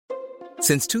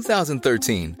Since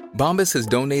 2013, Bombas has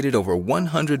donated over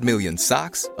 100 million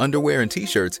socks, underwear, and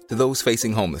T-shirts to those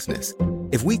facing homelessness.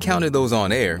 If we counted those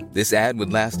on air, this ad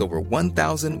would last over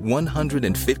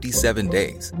 1,157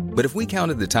 days. But if we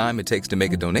counted the time it takes to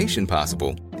make a donation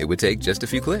possible, it would take just a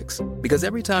few clicks. Because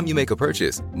every time you make a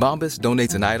purchase, Bombas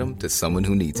donates an item to someone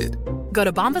who needs it. Go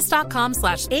to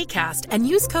bombas.com/ACAST and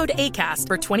use code ACAST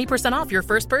for 20% off your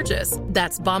first purchase.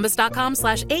 That's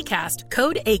bombas.com/ACAST,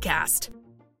 code ACAST.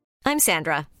 I'm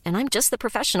Sandra, and I'm just the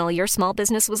professional your small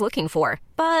business was looking for.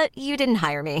 But you didn't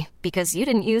hire me because you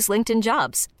didn't use LinkedIn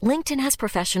Jobs. LinkedIn has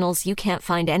professionals you can't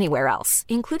find anywhere else,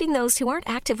 including those who aren't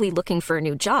actively looking for a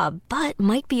new job, but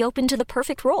might be open to the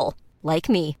perfect role, like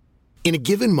me. In a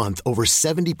given month, over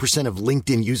 70% of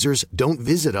LinkedIn users don't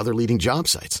visit other leading job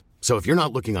sites. So if you're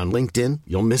not looking on LinkedIn,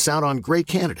 you'll miss out on great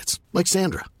candidates, like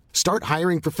Sandra. Start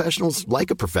hiring professionals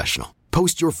like a professional.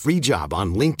 Post your free job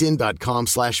on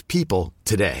linkedin.com/people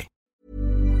today.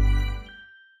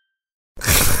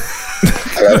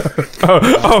 I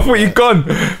thought you'd gone.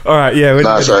 All right, yeah.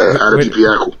 Nah, sorry, I had a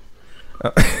PPI.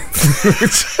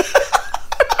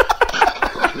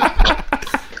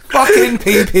 Fucking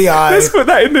PPI. Let's put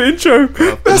that in the intro.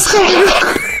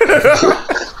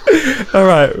 All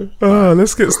right. Oh,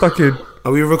 let's get stuck in.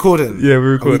 Are we recording? Yeah,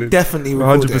 we're recording. Definitely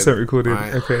recording. 100% recording.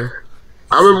 Right. Okay.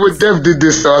 I remember when Dev did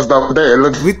this to us the other day.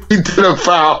 Look, we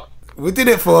did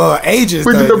it for ages.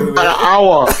 We did it about an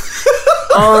hour.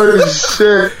 Oh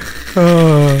shit. 8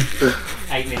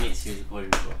 minutes he was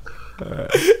recording for.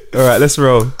 All right, let's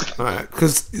roll. Alright,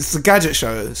 because it's a gadget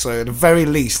show, so at the very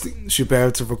least, you should be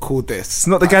able to record this. It's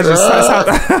not the gadget.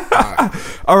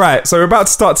 All right, so we're about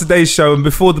to start today's show, and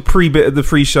before the pre-bit of the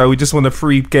pre-show, we just want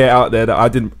to get out there that I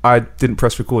didn't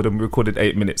press record, and we recorded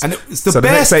 8 minutes. And it's the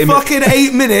best fucking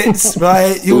 8 minutes,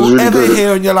 right, you'll ever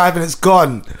hear in your life, and it's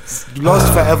gone. It's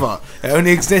lost forever. It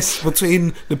only exists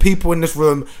between the people in this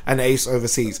room and Ace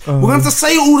overseas. We're going to have to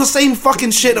say all the same fucking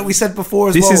shit that we said before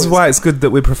as well. This is why it's good that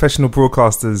we're professional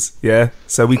broadcasters, yeah?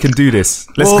 So we can do this.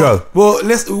 Let's go.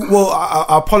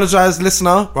 I apologise,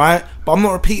 listener, right? But I'm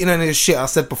not repeating any of the shit I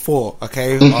said before,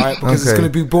 okay? All right? Because it's going to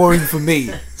be boring for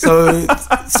me. So,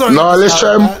 sorry. No, let's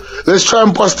try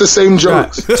and bust the same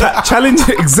jokes. Right. Challenge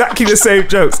exactly the same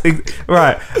jokes.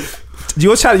 Right.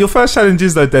 Your first challenge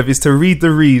is, though, Dev, is to read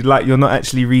the read like you're not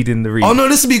actually reading the read. Oh, no,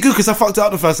 this will be good because I fucked it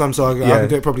up the first time, so I can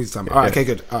do it properly this time. All right, okay,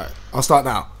 good. All right, I'll start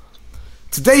now.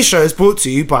 Today's show is brought to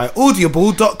you by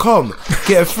Audible.com.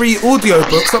 Get a free audio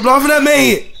book. Stop laughing at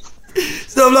me.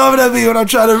 Stop laughing at me when I'm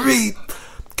trying to read.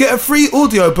 Get a free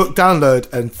audio book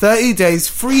download and 30 days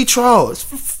free trial. It's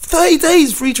 30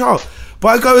 days free trial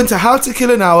by going to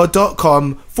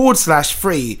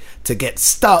howtokillanhour.com/free to get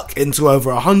stuck into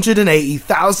over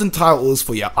 180,000 titles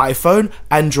for your iPhone,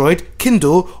 Android,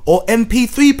 Kindle, or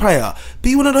MP3 player.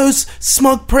 Be one of those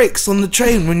smug pricks on the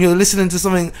train when you're listening to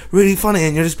something really funny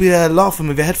and you'll just be there laughing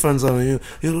with your headphones on and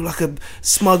you look like a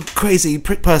smug, crazy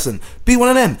prick person. Be one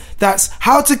of them. That's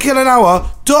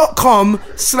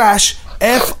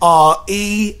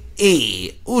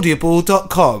howtokillanhour.com/FREE.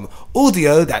 Audible.com.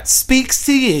 Audio that speaks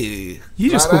to you. You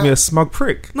just called me a smug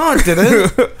prick. No, I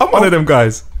didn't. I'm one of them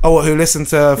guys. Oh, what, who listened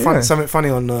to something funny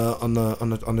on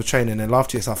the train and then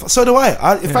laughed to yourself? So do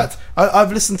I. In fact,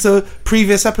 I've listened to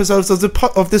previous episodes of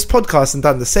this podcast and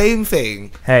done the same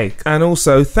thing. Hey, and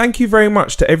also thank you very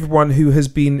much to everyone who has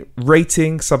been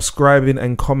rating, subscribing,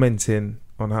 and commenting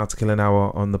on How to Kill an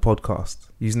Hour on the podcast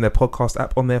using their podcast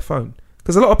app on their phone.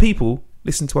 Because a lot of people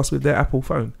listen to us with their Apple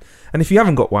phone, and if you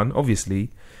haven't got one,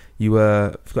 obviously if you've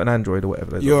got an Android or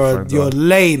whatever, you're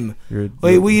lame.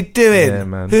 What are you doing? Yeah,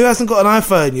 man. Who hasn't got an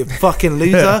iPhone, you fucking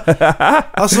loser?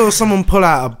 I saw someone pull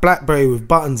out a BlackBerry with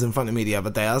buttons in front of me the other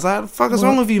day. I was like, what the fuck is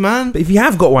wrong with you, man? But if you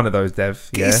have got one of those,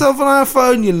 Dev, get yourself an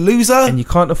iPhone, you loser. And you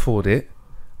can't afford it.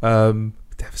 Dev's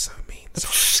so mean.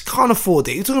 Can't afford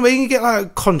it. You're talking about you can get like a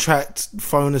contract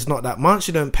phone that's not that much.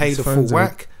 You don't pay the full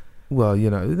whack. Well, you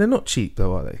know, they're not cheap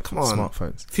though, are they? Come on.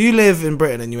 Smartphones. If you live in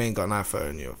Britain and you ain't got an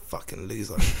iPhone, you're a fucking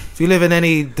loser. If you live in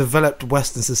any developed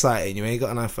Western society and you ain't got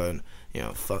an iPhone,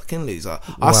 you're a fucking loser.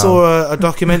 Wow. I saw a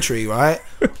documentary, right,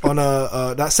 on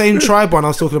that same tribe one I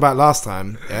was talking about last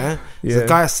time, yeah? There's a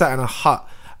guy sat in a hut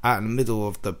out in the middle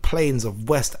of the plains of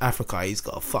West Africa. He's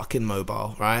got a fucking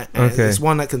mobile, right? And it's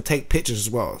one that can take pictures as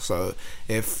well. So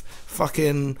if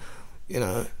fucking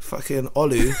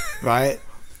Olu, right?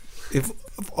 If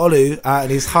Olu out in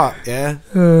his hut,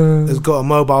 has got a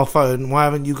mobile phone, why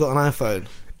haven't you got an iPhone?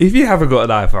 If you haven't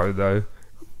got an iPhone though,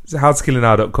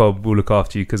 howtokillanow.com will look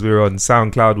after you, because we're on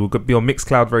SoundCloud, we'll be on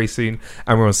Mixcloud very soon,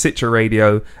 and we're on Stitcher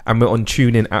Radio, and we're on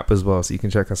TuneIn app as well, so you can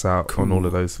check us out on all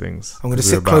of those things. I'm going to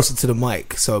sit closer to the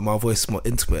mic so my voice is more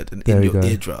intimate and in your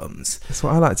eardrums. That's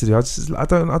what I like to do. I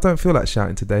don't feel like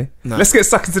shouting today. No. Let's get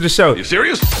stuck into the show. You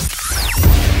serious?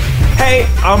 Hey,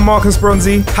 I'm Marcus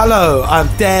Bronzy. Hello, I'm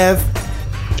Dev.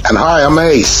 And hi, I'm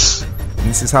Ace. And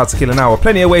this is How to Kill an Hour.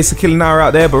 Plenty of ways to kill an hour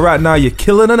out there, but right now you're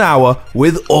killing an hour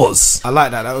with us. I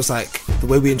like that. That was like the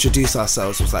way we introduced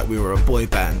ourselves was like we were a boy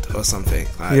band or something.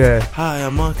 Like, yeah. Hi,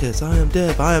 I'm Marcus. I am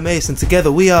Dev. I am Ace, and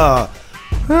together we are.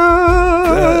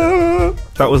 That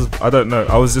was, I don't know.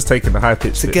 I was just taking the high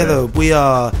pitch. Together we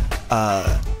are.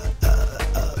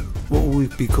 What would we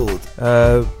be called?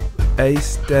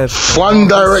 Ace, Dev. One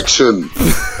Direction.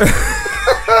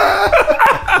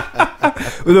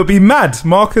 It'll be Mad,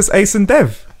 Marcus, Ace and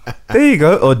Dev. There you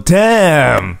go. Or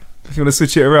Damn, if you want to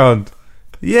switch it around.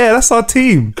 Yeah, that's our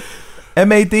team.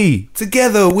 MAD.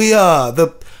 Together we are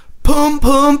the Pum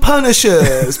Pum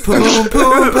Punishers. Pum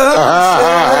Pum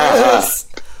Punishers.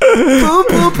 Pum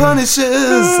Pum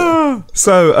Punishers.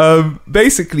 So,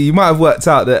 basically, you might have worked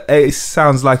out that Ace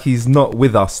sounds like he's not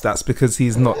with us. That's because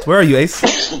he's not. Where are you, Ace?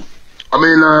 I'm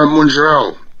in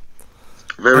Montreal.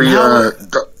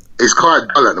 It's quite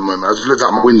dull at the moment. I just looked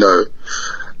out my window.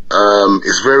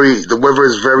 The weather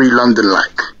is very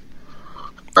London-like.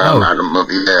 At the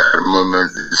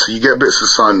moment. So you get bits of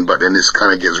sun, but then it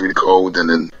kind of gets really cold, and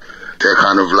then they're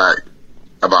kind of like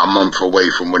about a month away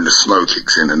from when the snow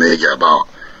kicks in, and they get about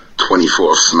 20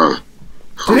 foot of snow.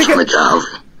 So I'm trying to get out of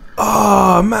it.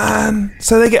 Oh, man.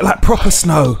 So they get like proper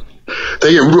snow.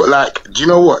 They get like, do you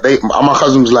know what? My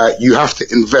cousin was like, you have to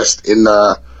invest in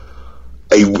a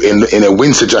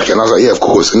winter jacket, and I was like, yeah, of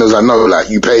course. And it was like, no, like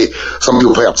some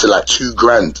people pay up to like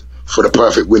 $2,000 for the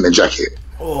perfect winter jacket,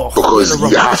 because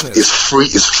it's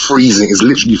freezing. It's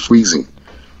literally freezing.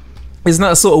 Isn't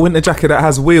that a sort of winter jacket that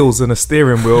has wheels and a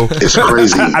steering wheel? It's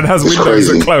crazy. And has windows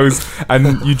and clothes,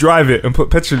 and you drive it and put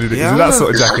petrol in it. Isn't that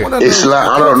sort of jacket? It's like,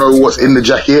 I don't know what's in the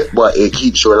jacket, but it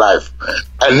keeps you alive.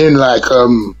 And then like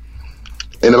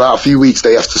in about a few weeks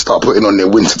they have to start putting on their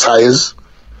winter tires.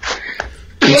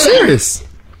 Are you serious?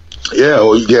 Yeah,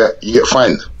 or you get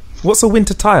fined. What's a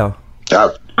winter tire?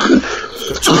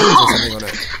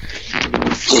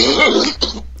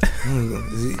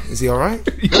 Is he alright?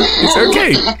 It's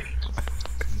okay.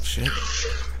 Shit.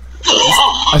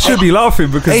 I should be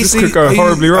laughing because this could go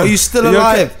horribly wrong. Are you still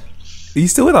alive? Okay? Are you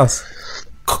still with us?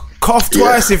 Cough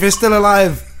twice if you're still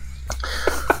alive.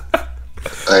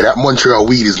 Hey, that Montreal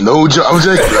weed is no joke. I'm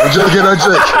joking.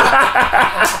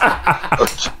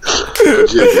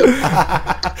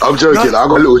 I'm joking. I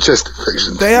got a little chest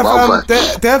infection. They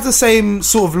have the same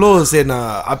sort of laws in.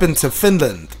 I've been to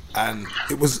Finland, and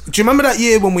it was. Do you remember that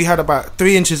year when we had about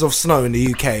 3 inches of snow in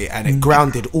the UK and it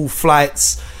grounded all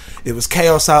flights? It was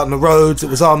chaos out on the roads. It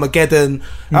was Armageddon.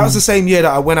 That was the same year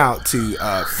that I went out to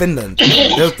Finland.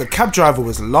 The cab driver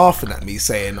was laughing at me,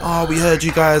 saying, "Oh, we heard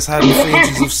you guys had 3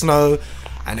 inches of snow."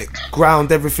 And it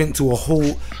ground everything to a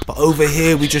halt. But over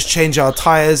here, we just change our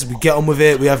tyres. We get on with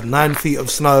it. We have 9 feet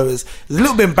of snow. It's a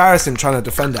little bit embarrassing trying to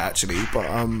defend it, actually. But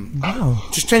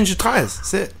just change your tyres.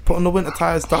 That's it. Put on the winter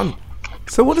tyres. Done.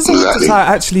 So what does a winter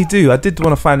tyre actually do? I did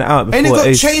want to find it out before. And it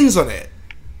got chains on it.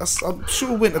 I'm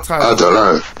sure winter tyres. I don't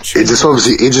know.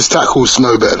 It just tackles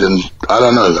snow better than, I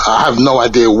don't know. I have no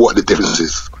idea what the difference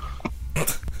is.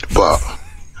 But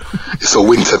it's a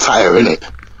winter tyre, innit?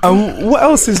 What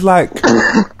else is like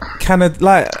Canada?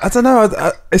 Like, I don't know.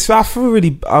 I feel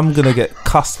really. I'm gonna get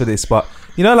cussed for this, but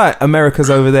you know, like America's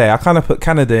over there. I kind of put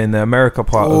Canada in the America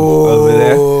part of over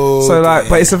there. So like,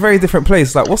 but it's a very different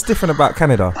place. Like, what's different about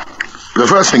Canada? The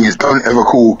first thing is, don't ever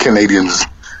call Canadians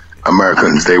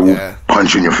Americans. They will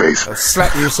punch you in your face. They'll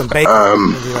slap you with some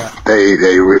bacon.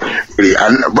 They really.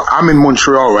 And I'm in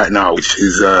Montreal right now, which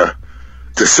is the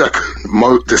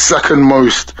second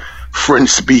most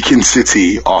French-speaking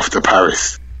city after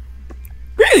Paris.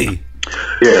 Really?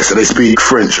 Yeah, so they speak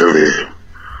French over here.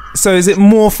 So is it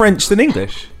more French than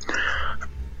English?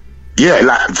 Yeah,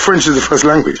 like French is the first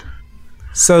language.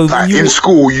 So like in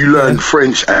school, you learn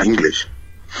French and English.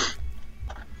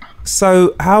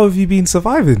 So how have you been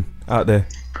surviving out there?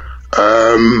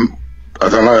 I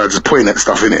don't know. I just point at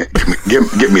stuff in it.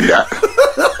 Get me that.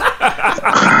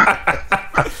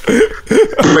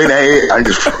 Point at it and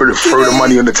just throw the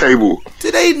money on the table.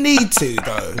 Do they need to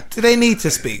though? Do they need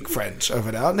to speak French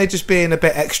over there? Aren't they just being a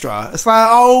bit extra? It's like,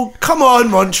 oh, come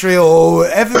on, Montreal.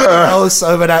 Everybody else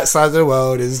over that side of the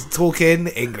world is talking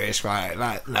English, right?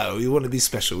 Like, no, we want to be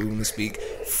special. We want to speak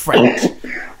French.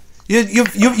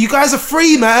 You guys are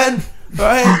free, man.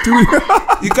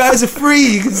 Right? You guys are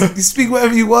free. You can speak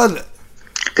whatever you want.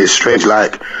 It's strange.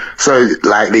 Like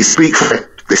they speak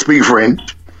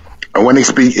French, and when they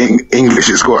speak English,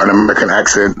 it's got an American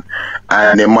accent,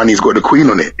 and their money's got the Queen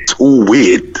on it. It's all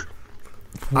weird.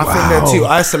 I think they're too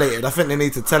isolated. I think they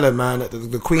need to tell him, man, that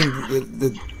the Queen,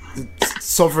 the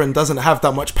sovereign doesn't have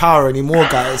that much power anymore,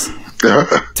 guys.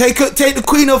 Take the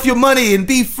Queen off your money and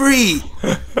be free.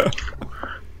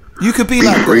 You could be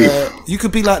like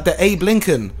the Abe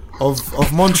Lincoln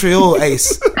of Montreal,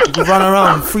 Ace. You could run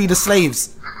around, free the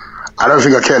slaves. I don't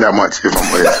think I care that much, if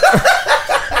I'm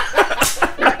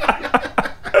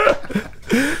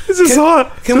honest. This is hard.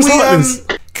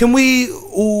 Can we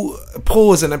all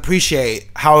pause and appreciate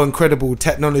how incredible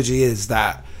technology is,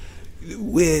 that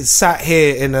we're sat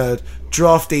here in a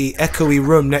drafty, echoey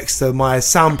room next to my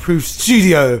soundproof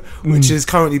studio, which is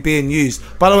currently being used.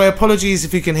 By the way, apologies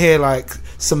if you can hear like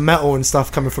some metal and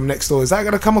stuff coming from next door. Is that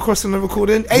going to come across in the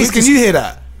recording? Ace, can you hear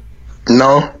that?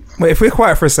 No. Wait, if we're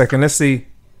quiet for a second, let's see.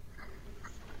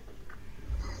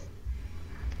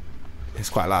 It's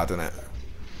quite loud, isn't it?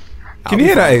 Can you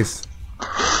hear that, Ace?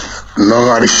 No,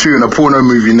 they're shooting a porno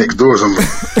movie next door or something.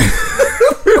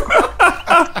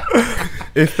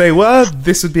 If they were,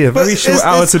 this would be a very short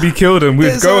hour to be killed, and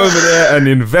we'd go over there and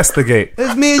investigate.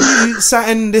 There's me and you sat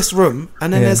in this room,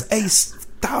 and then there's Ace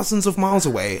thousands of miles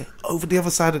away over the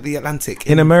other side of the Atlantic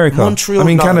in America.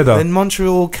 Canada. In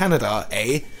Montreal, Canada,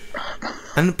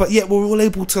 but yet we're all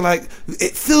able to, like,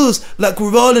 it feels like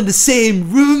we're all in the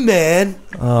same room, man.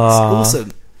 It's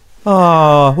awesome.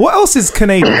 What else is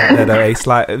Canadian out there, though, Ace?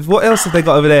 Like, what else have they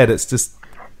got over there that's just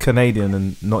Canadian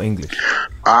and not English?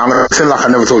 I'm gonna sound like I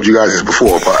never told you guys this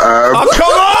before, but come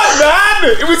on, man!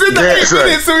 It was in the 8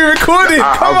 minutes that we recorded.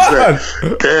 Come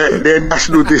on. Their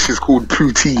national dish is called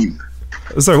poutine.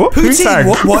 Sorry, what?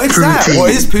 Poutine? What is that?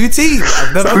 What is poutine?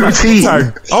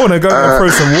 Poutine. I want to go and throw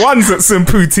some ones at some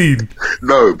poutine.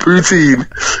 No, poutine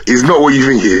is not what you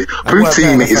think here.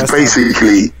 Poutine is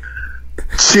basically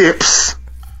chips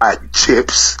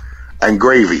and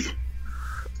gravy,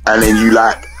 and then you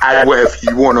like add whatever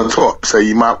you want on top. So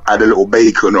you might add a little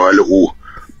bacon or a little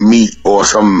meat or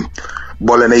some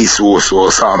bolognese sauce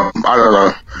or something. I don't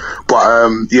know, but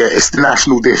it's the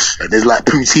national dish. And there's like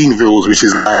Poutineville's, which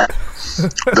is like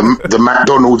the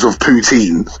McDonald's of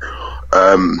poutine,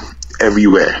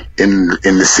 everywhere in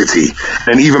the city,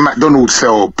 and even McDonald's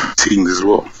sell poutines as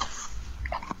well.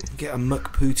 Get a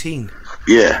McPoutine.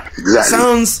 Yeah, exactly.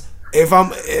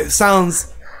 It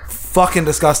sounds fucking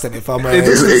disgusting. It's not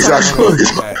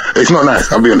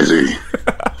nice. I'll be honest with you.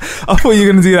 I thought you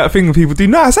were going to do that thing that people do.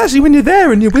 No, it's actually when you're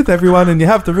there and you're with everyone and you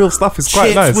have the real stuff. It's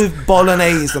quite nice. Chips with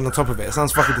bolognese on the top of it. It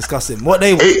sounds fucking disgusting. What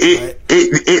they want,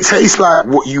 it tastes like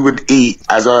what you would eat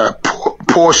as a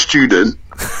poor student,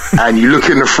 and you look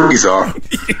in the freezer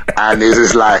and there's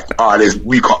just like,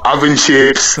 we got oven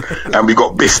chips and we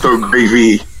got Bisto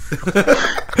gravy.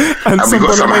 and we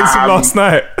got some ham last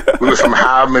night. We got some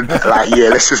ham and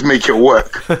let's just make it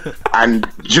work. And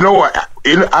do you know what?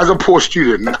 As a poor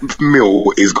student, that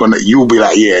meal is you'll be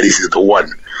like, yeah, this is the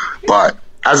one. But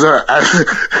as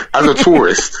a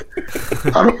tourist,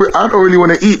 I don't really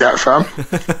want to eat that, fam.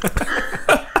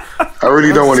 I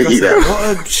really don't want to eat that.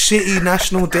 What a shitty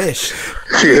national dish.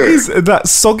 Yeah. That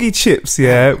soggy chips,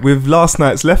 with last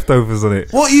night's leftovers on it.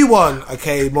 What you want,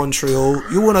 okay, Montreal?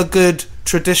 You want a good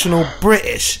traditional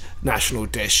British national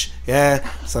dish,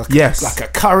 So like a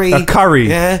curry. A curry.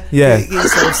 Yeah. Get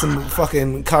yourself some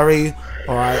fucking curry,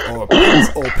 alright,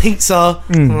 or pizza,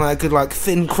 like good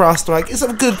thin crust, it's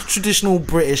a good traditional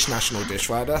British national dish,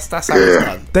 right? That's how it's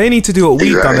done. They need to do what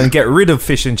we've done and get rid of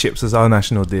fish and chips as our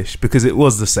national dish, because it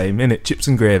was the same, innit? Chips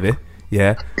and gravy,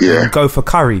 and go for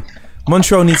curry.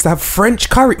 Montreal needs to have French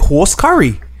curry, horse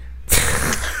curry.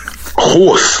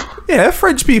 Horse? Yeah,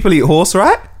 French people eat horse,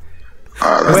 right?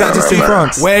 Was that just in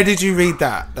France? Where did you read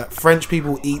that French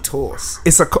people eat horse?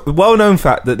 It's a well-known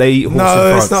fact that they eat horse in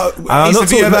France. It's not.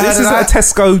 This isn't a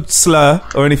Tesco slur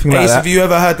or anything like that. Have you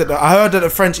ever heard that? I heard that the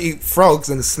French eat frogs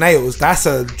and snails. That's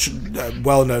a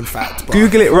well-known fact.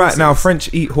 Google it right now.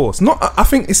 French eat horse. I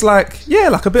think it's like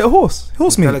a bit of horse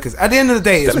meat. Delicacy. At the end of the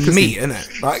day, it's meat, isn't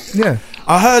it?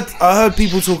 I heard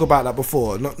people talk about that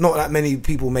before. Not that many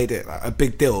people made it a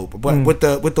big deal, but with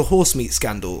the horse meat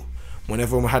scandal. When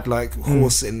everyone had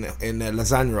horse in their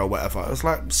lasagna or whatever, it was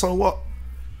like, so what?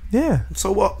 Yeah.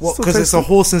 So what? Because it's a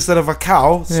horse instead of a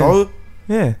cow. So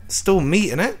still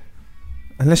meat in it.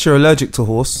 Unless you're allergic to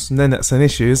horse, and then that's an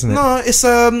issue, isn't it? No, it's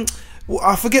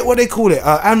I forget what they call it.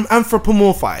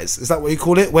 Anthropomorphize. Is that what you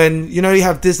call it? When you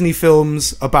have Disney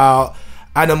films about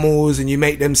animals and you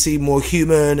make them seem more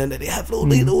human, and they have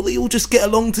they all just get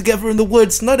along together in the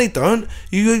woods. No, they don't.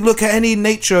 You look at any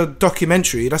nature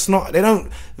documentary,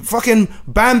 fucking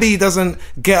Bambi doesn't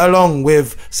get along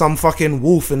with some fucking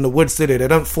wolf in the woods, do they? They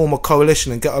don't form a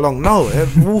coalition and get along. No,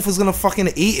 the wolf is gonna fucking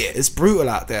eat it. It's brutal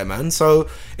out there, man. So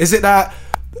is it that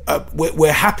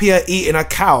we're happier eating a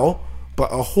cow,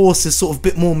 but a horse is sort of a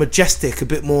bit more majestic, a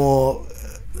bit more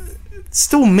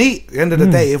still meat at the end of the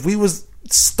day? If we was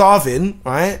starving,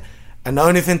 right, and the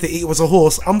only thing to eat was a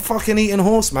horse, I'm fucking eating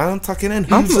horse, man. I'm tucking in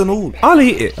hooves and all. I'll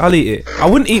eat it. I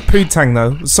wouldn't eat poontang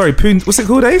though. Sorry, what's it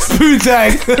called, Ace?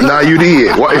 Poontang. Nah, you'd eat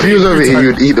it. What if you was over here?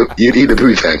 You'd eat the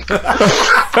poontang.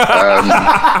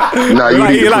 Nah,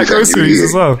 you'd eat like groceries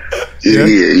as well. You'd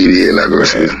eat it like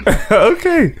groceries.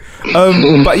 Okay.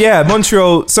 But yeah,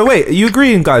 Montreal. So wait, are you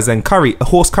agreeing, guys? Then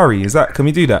horse curry. Is that? Can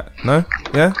we do that? No.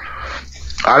 Yeah.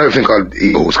 I don't think I'd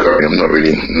eat horse curry. I'm not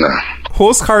really. Nah.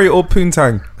 Horse curry or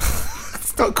poontang?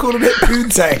 Stop calling it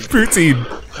poontang. Poutine.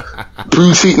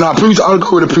 Poutine. Nah, I'll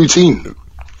go with a poutine.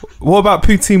 What about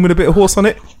poutine with a bit of horse on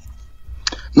it?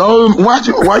 No, why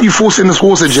are you forcing this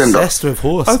horse agenda? Obsessed with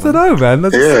horse. I don't know, man.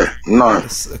 No.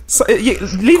 So,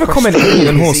 leave a comment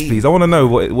on horse, please. I want to know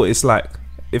what it's like,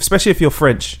 especially if you're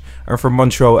French and from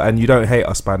Montreal and you don't hate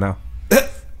us by now.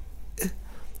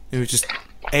 You were just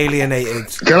alienated.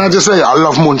 Can I just say I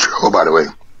love Montreal, by the way.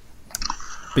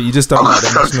 But you just don't like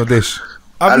the national dish.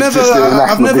 I've never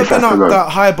been up that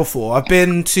high before. I've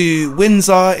been to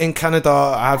Windsor in Canada.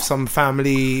 I have some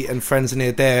family and friends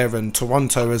near there, and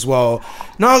Toronto as well.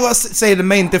 Now I got to say the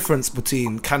main difference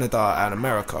between Canada and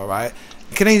America, right?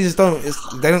 Canadians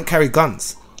don't carry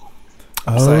guns.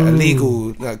 It's like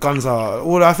illegal. Guns are.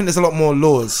 Well, I think there's a lot more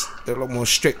laws. They're a lot more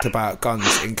strict about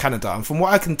guns in Canada, and from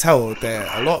what I can tell, they're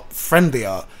a lot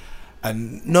friendlier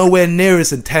and nowhere near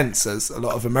as intense as a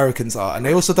lot of Americans are. And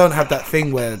they also don't have that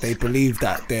thing where they believe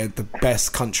that they're the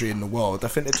best country in the world. I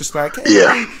think they're just like,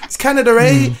 hey, it's Canada,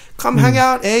 eh? Come hang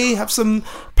out, eh? Have some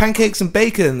pancakes and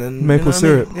bacon and maple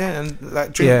syrup. Yeah, and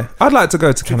like drink. Yeah, I'd like to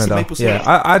go to Canada. Yeah,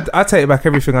 I take back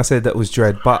everything I said that was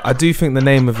dread, but I do think the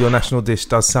name of your national dish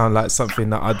does sound like something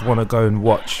that I'd want to go and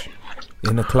watch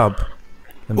in a club.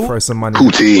 And throw some money.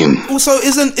 Poutine. Also,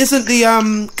 isn't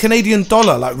the Canadian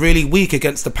dollar like really weak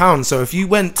against the pound? So if you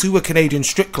went to a Canadian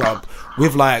strip club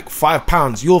with like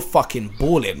 £5, you're fucking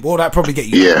balling. Well, that probably get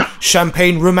you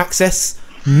champagne room access.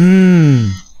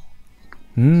 The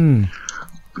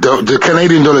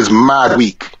Canadian dollar is mad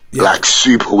weak, like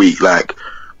super weak, like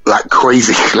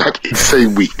crazy, like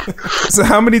insane weak. So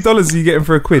how many dollars are you getting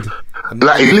for a quid?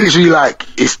 Like it's literally like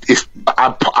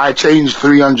I changed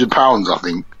 £300, I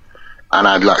think. And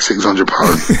I had like £600.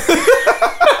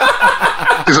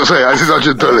 That's what I'm saying,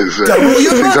 $600.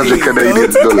 600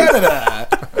 Canadian dollars.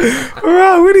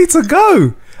 Alright, we need to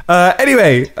go.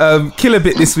 Anyway, kill a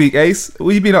bit this week, Ace.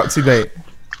 What you been up to, mate?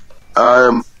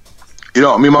 Me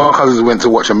and my cousins went to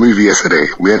watch a movie yesterday.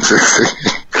 We went to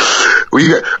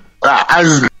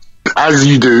as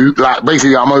you do, like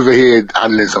basically I'm over here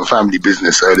handling some family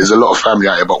business, so there's a lot of family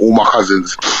out here, but all my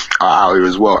cousins are out here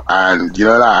as well, and you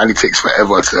know that only takes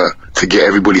forever to get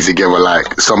everybody together.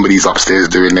 Like somebody's upstairs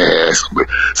doing their hair,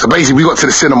 so basically we got to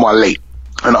the cinema late,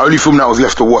 and the only film that was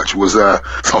left to watch was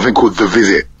something called The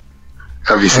Visit.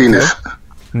 Have you seen this?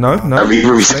 No. Have you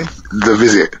ever seen The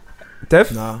Visit?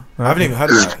 Dev? No, I haven't even heard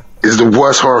of that. It's the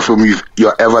worst horror film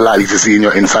you're ever likely to see in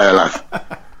your entire life.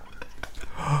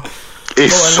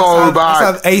 It's so bad.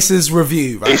 Let's have Ace's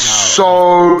review right it's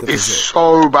now. It's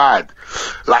so bad.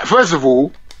 Like, first of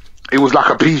all, it was like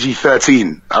a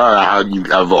PG-13. I don't know how you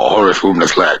have a horror film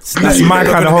that's like... That's my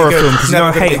kind of horror film, because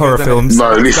I hate horror films.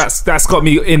 No, that's got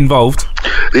me involved.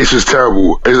 This was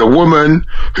terrible. There's a woman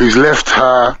who's left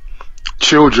her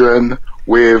children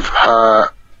with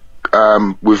her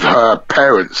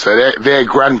parents, so they're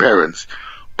grandparents,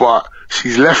 but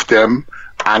she's left them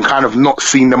and kind of not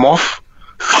seen them off.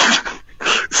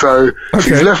 So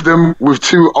she's left them with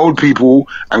two old people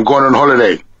and gone on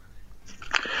holiday.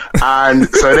 And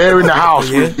so they're in the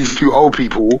house with these two old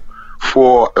people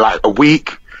for like a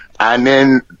week, and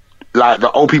then like the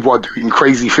old people are doing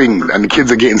crazy things and the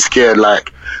kids are getting scared.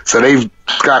 Like, so they've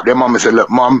Skyped their mum and said,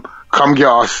 look, mum, come get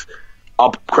us.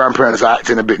 Our grandparents are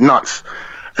acting a bit nuts.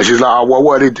 And she's like, oh, well,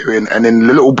 what are they doing? And then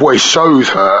the little boy shows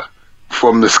her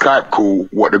from the Skype call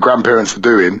what the grandparents are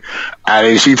doing, and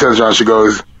then she turns around and she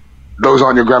goes, those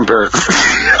aren't your grandparents.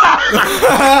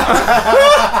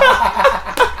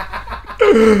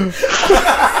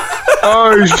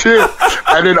 Oh shit.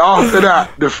 And then after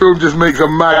that the film just makes a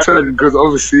mad turn, because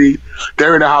obviously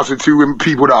they're in a house with two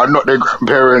people that are not their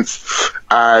grandparents,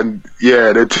 and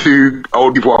yeah, the two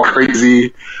old people are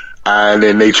crazy, and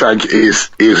then they try and it's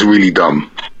really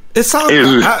dumb. It sounds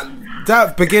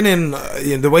that beginning,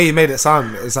 the way you made it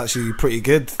sound is actually pretty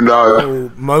good. No. The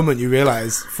whole moment you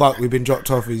realise, fuck, we've been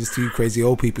dropped off with these two crazy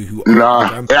old people who.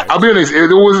 Nah, I'll be honest. There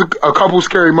was a couple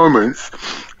scary moments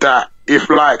that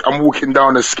if like I'm walking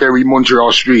down a scary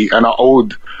Montreal street and an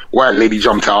old white lady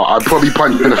jumped out, I'd probably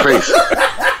punch her in the face.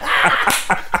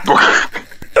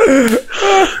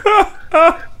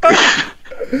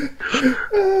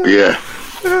 Yeah.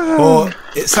 Or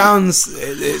it sounds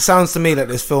to me that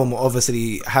this film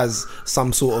obviously has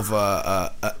some sort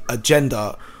of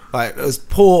agenda. Like those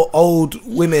poor old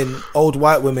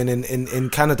white women in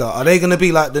Canada. Are they going to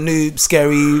be like the new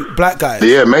scary black guys?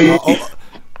 Yeah, maybe.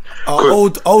 Are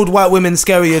old white women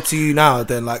scarier to you now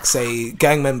than like say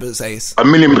gang members, Ace?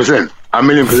 1,000,000%.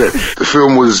 1,000,000%. The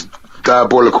film was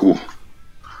diabolical.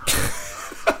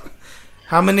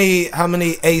 How many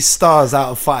A stars out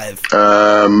of 5?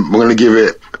 We're gonna give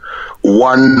it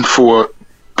 1 for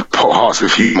Hearts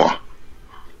of Humour.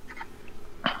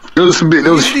 It was a bit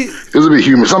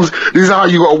humorous. This is how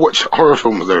you gotta watch horror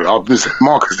films though. I'll just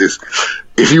Marcus this.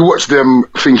 If you watch them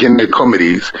thinking they're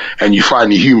comedies and you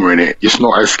find the humour in it, it's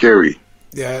not as scary.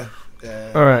 Yeah.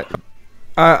 All right.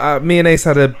 Me and Ace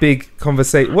had a big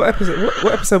conversation. What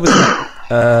episode was that?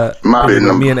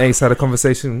 Me and Ace had a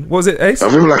conversation. What was it, Ace? I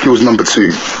feel like it was number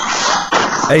 2.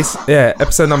 Ace, yeah,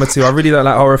 episode number 2. I really don't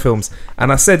like horror films,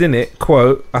 and I said in it,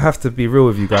 quote, I have to be real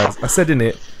with you guys. I said in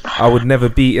it, I would never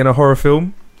be in a horror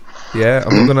film. Yeah,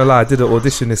 I'm not gonna lie. I did an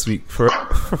audition this week for a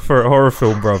horror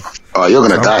film, bruv. Oh, you're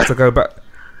gonna die.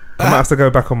 I might have to go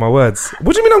back on my words.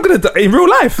 What do you mean I'm gonna die in real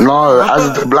life? No,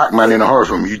 as a black man in a horror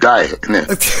film, you die, innit?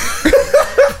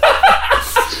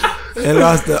 And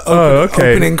last the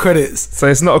opening credits. So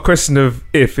it's not a question of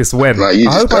if, it's when. Like,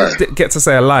 I hope I get to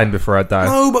say a line before I die.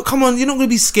 No, but come on, you're not going to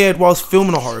be scared whilst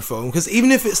filming a horror film, because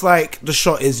even if it's like the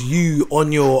shot is you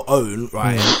on your own,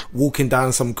 right, walking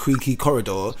down some creaky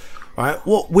corridor, right,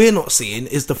 what we're not seeing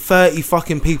is the 30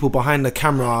 fucking people behind the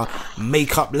camera,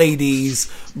 makeup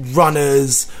ladies,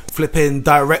 runners, flipping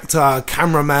director,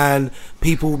 cameraman,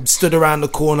 people stood around the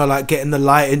corner like getting the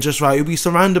lighting just right. You'll be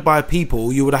surrounded by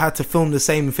people. You would have had to film the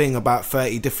same thing about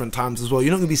 30 different times as well.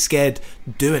 You're not going to be scared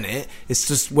doing it. It's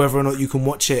just whether or not you can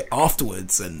watch it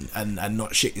afterwards and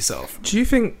not shit yourself. Do you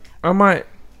think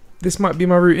this might be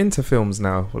my route into films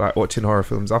now, like watching horror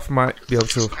films? I might be able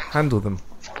to handle them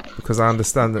because I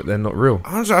understand that they're not real.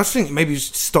 I think maybe you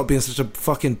should stop being such a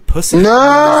fucking pussy.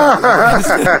 No!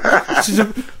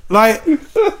 Like,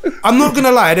 I'm not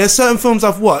gonna lie, there's certain films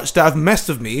I've watched that have messed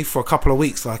with me for a couple of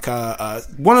weeks. Like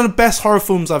one of the best horror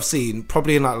films I've seen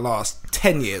probably in like the last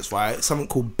 10 years, right? Something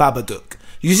called Babadook.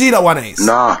 You see that one, Ace?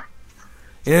 Nah.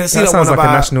 You didn't see that that sounds one like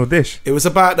about, a national dish. It was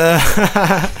about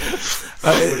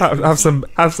have some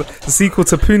the sequel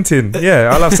to Poontin. Yeah,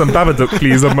 I'll have some Babadook,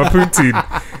 please, on my Poontin.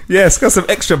 Yeah, it's got some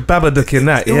extra Babadook in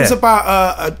that. It was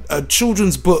about a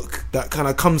children's book that kind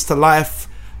of comes to life.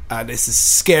 And it's a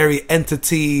scary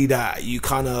entity that you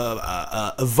kind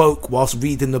of evoke whilst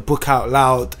reading the book out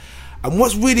loud. And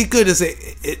what's really good is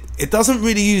it doesn't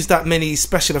really use that many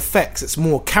special effects. It's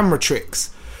more camera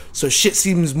tricks, so shit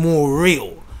seems more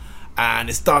real, and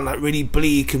it's done like really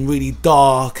bleak and really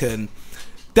dark. And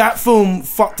that film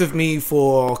fucked with me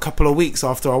for a couple of weeks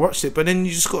after I watched it. But then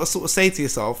you just got to sort of say to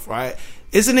yourself, right,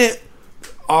 isn't it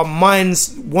our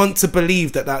minds want to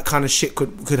believe that kind of shit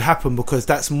could happen, because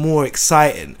that's more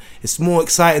exciting. It's more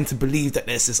exciting to believe that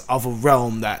there's this other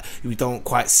realm that we don't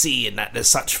quite see, and that there's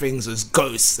such things as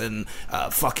ghosts and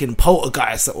fucking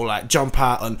poltergeists that will like jump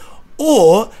out on.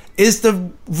 Or is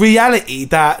the reality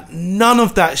that none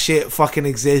of that shit fucking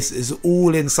exists, is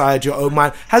all inside your own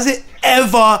mind? Has it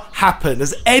ever happened?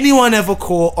 Has anyone ever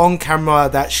caught on camera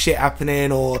that shit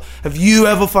happening? Or have you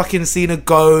ever fucking seen a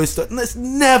ghost? It's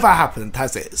never happened,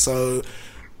 has it? So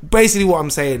basically what I'm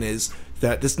saying is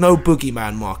that there's no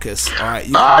boogeyman, Marcus.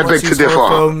 Alright, I beg to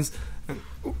differ.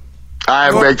 I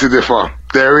beg to differ.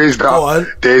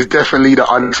 There's definitely the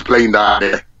unexplained out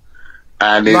there.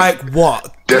 And like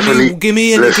what? Definitely. Give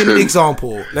me an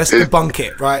example. Let's debunk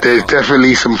it, right? There's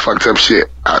definitely some fucked up shit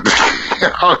out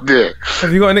there.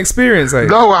 Have you got an experience, eh?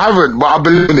 No, I haven't, but I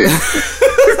believe in it.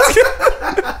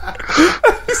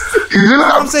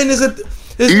 I'm saying there's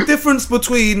a difference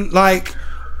between like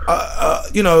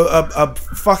a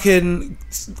fucking,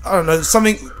 I don't know,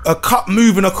 a cup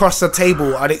moving across the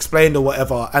table, I'd explained or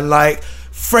whatever, and like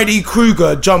Freddy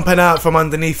Krueger jumping out from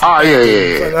underneath. Oh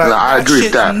yeah. Like, I agree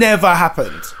with that. Never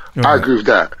happened. I agree with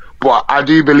that, but I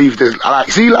do believe there's I've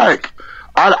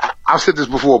said this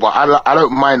before, but I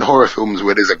don't mind horror films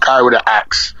where there's a guy with an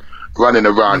axe running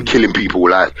around killing people,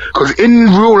 like, because in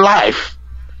real life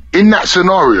in that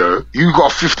scenario, you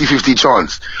got a 50-50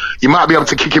 chance. You might be able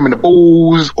to kick him in the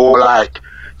balls, or like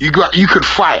you could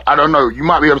fight. I don't know. You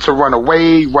might be able to run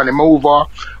away, run him over.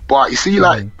 But you see,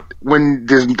 like when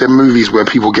there's the movies where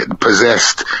people get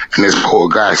possessed and there's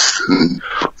poltergeist, and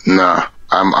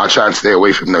I try and stay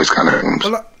away from those kind of things.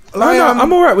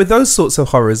 I'm alright with those sorts of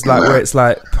horrors, like where it's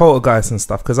like poltergeist and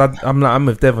stuff. Because I'm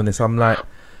with Dev on this. I'm like,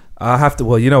 I have to.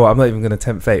 Well, you know what? I'm not even going to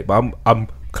tempt fate, but I'm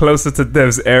closer to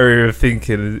Dev's area of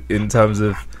thinking in terms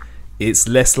of it's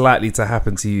less likely to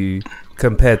happen to you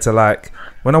compared to like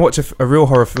when I watch a real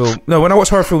horror film. No, when I watch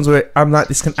horror films where I'm like,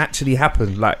 this can actually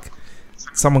happen. Like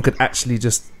someone could actually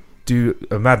just do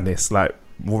a madness, like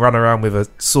run around with a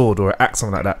sword or an axe,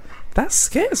 something like that. That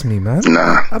scares me, man.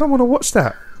 Nah. I don't want to watch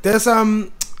that. There's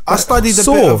I studied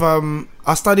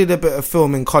a bit of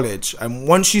film in college, and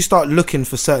once you start looking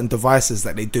for certain devices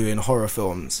that they do in horror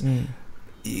films,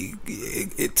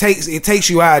 it takes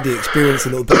you out of the experience a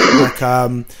little bit. Like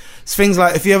it's things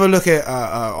like, if you ever look at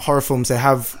horror films, they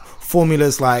have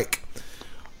formulas like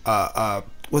what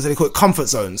do they call it? Comfort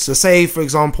zones. So say, for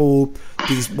example,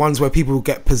 these ones where people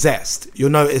get possessed, you'll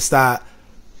notice that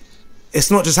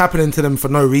it's not just happening to them for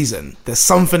no reason. There's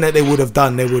something that they would have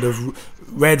done. They would have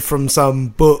read from some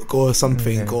book or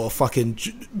something, or fucking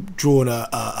drawn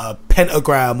a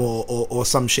pentagram or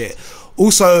some shit.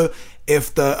 Also,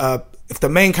 if the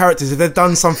main characters, if they've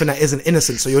done something that isn't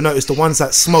innocent, so you'll notice the ones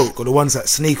that smoke or the ones that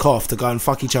sneak off to go and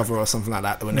fuck each other or something like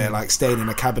that when they're like staying in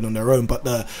a cabin on their own. But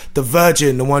the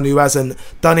virgin, the one who hasn't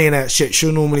done any of that shit,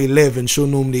 she'll normally live and she'll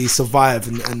normally survive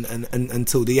and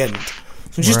until the end.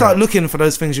 So once you start looking for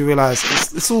those things, you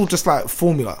realise it's all just like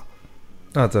formula.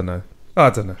 I don't know.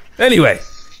 Anyway,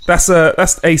 that's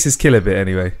Ace's killer bit.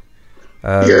 Anyway,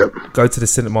 go to the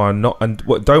cinema and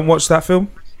don't watch that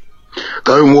film.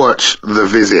 Don't watch The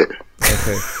Visit.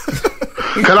 Okay.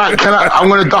 Can I? I'm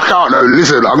gonna duck out. No,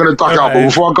 listen, I'm gonna duck out. But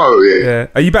before I go, yeah.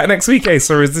 Are you back next week, Ace,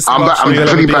 or is this? I'm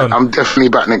definitely back. I'm definitely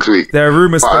back next week. There are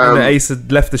rumours that Ace had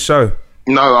left the show.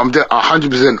 No, I'm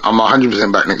 100%. I'm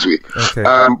 100% back next week. Okay.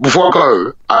 Before I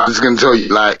go, I'm just gonna tell you,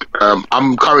 like,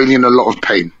 I'm currently in a lot of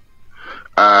pain.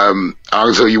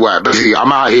 I'll tell you why. Basically,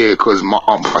 I'm out here because my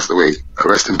aunt passed away.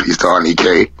 Rest in peace to Auntie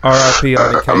K. R.I.P.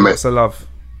 Auntie K. Lots of love.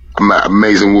 I met an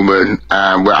amazing woman,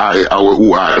 and we're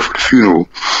all out here for the funeral.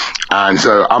 And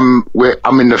so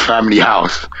I'm in the family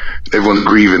house. Everyone's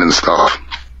grieving and stuff.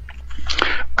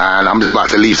 And I'm just about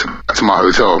to leave to my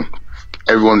hotel.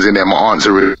 Everyone's in there. My aunts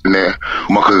are in there.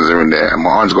 My cousins are in there. And my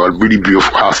aunt's got a really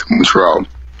beautiful house in Montreal.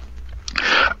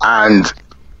 And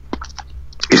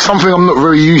it's something I'm not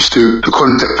very used to, the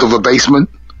concept of a basement.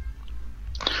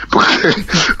 Because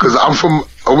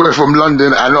we're from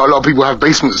London, and not a lot of people have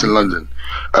basements in London.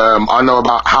 I know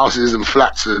about houses and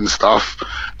flats and stuff.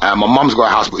 My mum's got a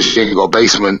house, but she ain't got a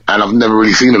basement, and I've never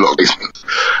really seen a lot of basements.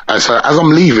 And so as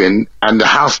I'm leaving, and the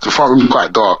front room is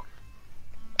quite dark,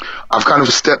 I've kind of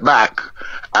stepped back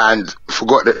and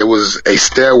forgot that there was a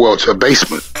stairwell to a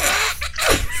basement.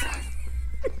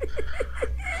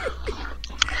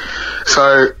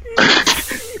 So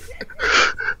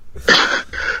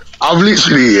I've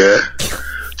literally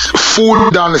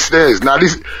fallen down the stairs. Now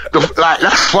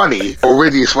that's funny.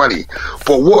 Already it's funny.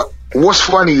 But what's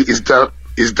funny is the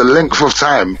length of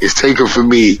time it's taken for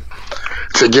me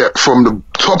to get from the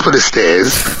top of the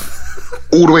stairs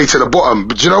all the way to the bottom.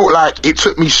 But you know, like, it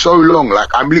took me so long. Like,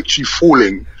 I'm literally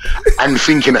falling and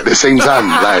thinking at the same time.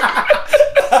 Like,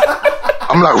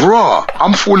 I'm like, raw,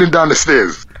 I'm falling down the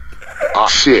stairs. Oh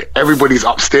shit, everybody's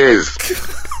upstairs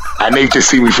and they've just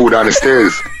seen me fall down the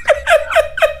stairs.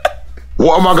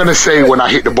 What am I gonna say when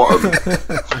I hit the bottom?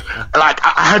 Like,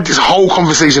 I had this whole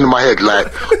conversation in my head, like,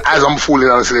 as I'm falling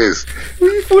down the stairs. Were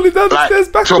you falling down the stairs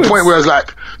backwards? To a point where I was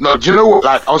like, no, do you know what?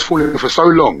 Like, I was falling for so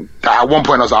long that at one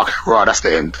point I was like, okay, right, that's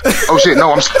the end. Oh shit,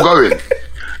 no, I'm still going.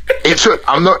 It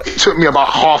took me about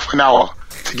half an hour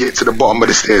to get to the bottom of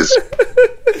the stairs.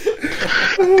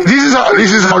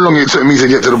 This is how long it took me to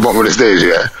get to the bottom of the stairs,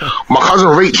 yeah? My cousin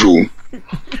Rachel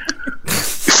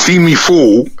seen me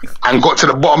fall and got to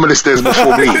the bottom of the stairs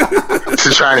before me to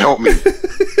try and help me.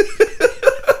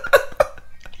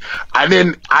 And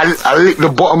then I licked the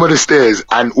bottom of the stairs,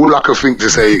 and all I could think to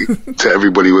say to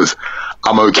everybody was,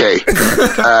 I'm okay.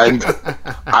 And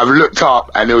I've looked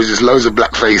up, and there was just loads of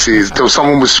black faces.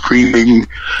 Someone was screaming,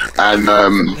 and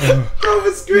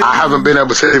I haven't been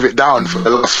able to live it down for the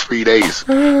last 3 days.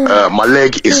 My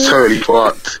leg is totally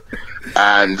fucked,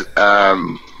 and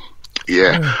I'm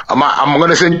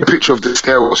gonna send you a picture of the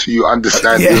stairwell so you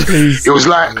understand.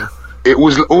 It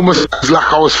was almost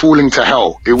like I was falling to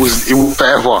hell. It was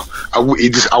forever. I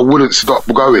wouldn't stop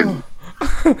going.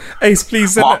 Ace,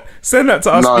 please send that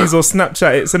to us, please, or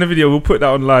Snapchat it. Send a video. We'll put that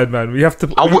online, man. We have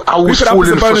to. I was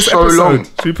falling for so long.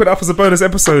 Should we put it up as a bonus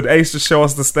episode? Ace, just show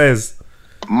us the stairs.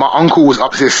 My uncle was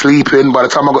upstairs sleeping. By the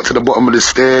time I got to the bottom of the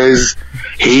stairs,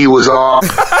 he was up.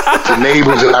 The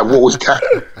neighbours are like, "What was that?"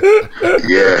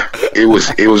 Yeah, it was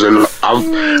a lot.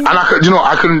 And I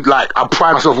could, I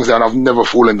pride myself in saying I've never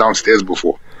fallen downstairs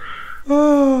before.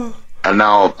 And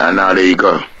now there you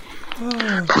go.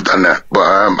 I've done that. But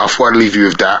I thought I'd leave you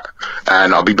with that,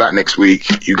 and I'll be back next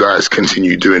week. You guys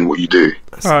continue doing what you do.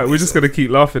 All right, we're just gonna keep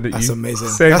laughing at you. That's amazing.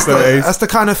 That's the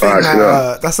kind of thing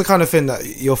that's the kind of thing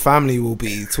that your family will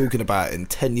be talking about in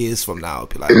 10 years from now.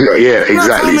 Be like, yeah,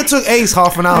 exactly. It took Ace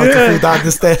half an hour to fall down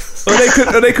the stairs.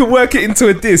 Or they could work it into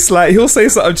a diss. Like, he'll say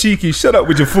something cheeky. Shut up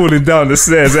with your falling down the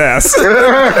stairs, ass.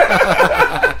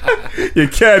 You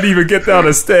can't even get down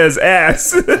the stairs,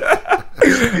 ass.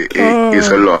 It's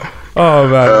a lot. Oh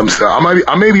man! So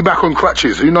I may be back on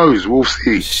crutches. Who knows? We'll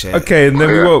see. Shit. Okay, and then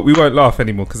we won't laugh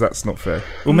anymore because that's not fair.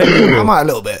 Well, maybe we will. I might a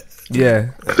little bit. Yeah.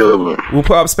 We'll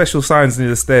put up special signs near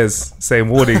the stairs saying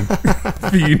warning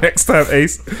for you next time,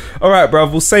 Ace. All right,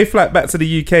 bruv. We'll safe flight back to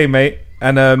the UK, mate.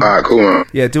 And all right, cool, man.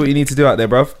 Yeah, do what you need to do out there,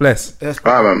 bruv. Bless. All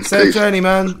right, man. Safe journey,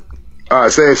 man. All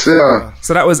right, safe.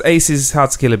 So that was Ace's How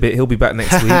to Kill a Bit. He'll be back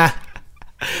next week.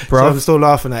 So I'm still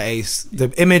laughing at Ace.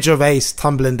 The image of Ace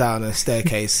tumbling down a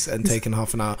staircase and taking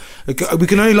half an hour. We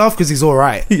can only laugh because he's all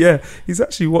right. Yeah, he's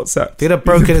actually WhatsApped. He'd have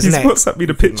broken his neck. He's WhatsApped me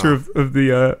the picture of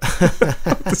the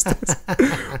stairs.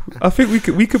 I think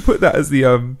we could put that as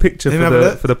the picture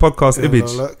for the podcast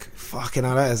image. Look. Fucking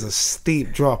hell, that is a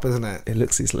steep drop, isn't it? It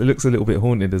looks a little bit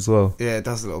haunted as well. Yeah, it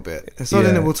does a little bit. So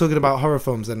then we're talking about horror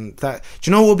films, and that. Do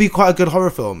you know what would be quite a good horror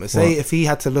film? Is say if he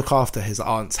had to look after his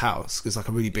aunt's house, it's like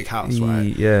a really big house,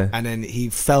 right? Yeah. And then he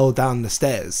fell down the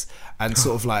stairs and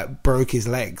sort of like broke his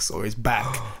legs or his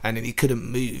back, and then he couldn't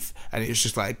move, and it was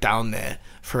just like down there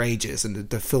for ages, and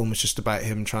the film was just about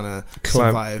him trying to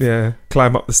survive. Yeah,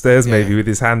 climb up the stairs maybe with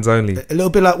his hands only. A little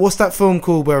bit like, what's that film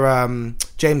called where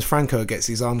James Franco gets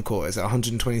his arm caught? Is it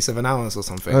 127 hours or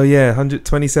something? Oh yeah,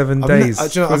 127 days.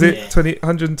 Was it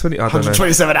 120? I don't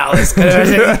 127 hours. He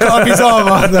cut off his arm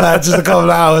after that, just a couple of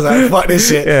hours. Like, fuck this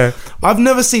shit. Yeah. I've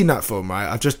never seen that film, right?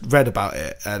 I've just read about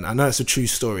it, and I know it's a true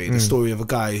story. The story of a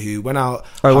guy who went out.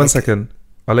 Oh, 1 second.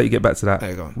 I'll let you get back to that. There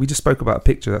you go. We just spoke about a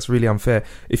picture. That's really unfair.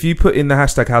 If you put in the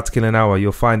hashtag How to Kill an Hour,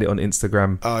 you'll find it on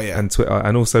Instagram and Twitter.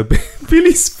 And also,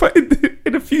 Billy's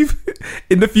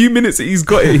in the few minutes that he's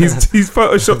got it, he's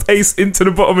photoshopped Ace into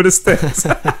the bottom of the stairs.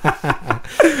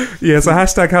 Yeah, so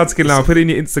hashtag How to Kill an Hour. Put it in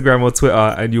your Instagram or Twitter,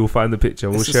 and you'll find the picture.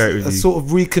 We'll share it with you. A sort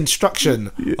of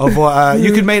reconstruction of what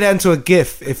you could make that into a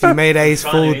GIF if you made Ace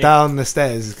fall down the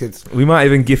stairs. We might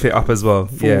even GIF it up as well.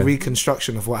 Full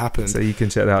reconstruction of what happened. So you can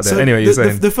check that out there. Anyway, you're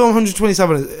saying. The film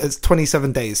 127 is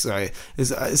 27 days. Sorry,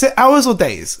 is it hours or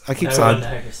days? I keep saying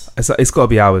it's got to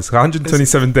be hours.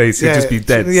 127 days, he'd just be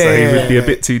dead. So he would be a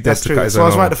bit too dead to cut his own. So I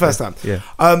was right the first time. Yeah.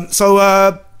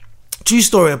 True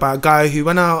story about a guy who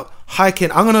went out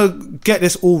hiking. I'm gonna get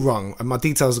this all wrong, and my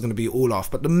details are gonna be all off.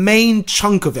 But the main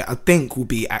chunk of it, I think, will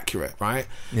be accurate, right?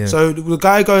 Yeah. So the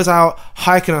guy goes out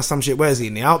hiking or some shit. Where is he?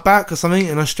 In the outback or something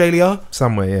in Australia?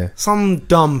 Somewhere, yeah. Some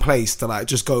dumb place to like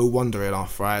just go wandering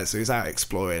off, right? So he's out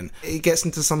exploring. He gets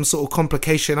into some sort of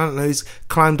complication. I don't know. He's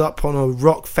climbed up on a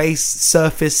rock face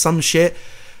surface, some shit.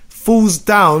 Falls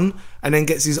down and then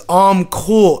gets his arm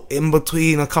caught in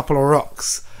between a couple of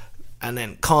rocks. And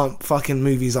then can't fucking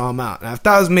move his arm out. Now, if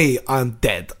that was me, I'm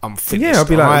dead. I'm finished. Yeah,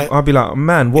 I'll be like,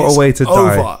 man, what a way to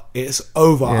die. It's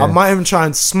over. Yeah. I might even try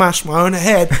and smash my own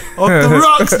head off the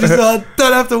rocks just so I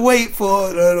don't have to wait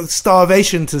for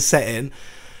starvation to set in.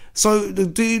 So the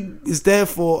dude is there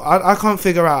for. I can't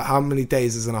figure out how many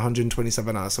days is in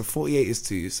 127 hours. So 48 is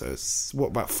 2. So it's what,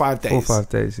 about 5 days? 4 or 5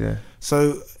 days, yeah.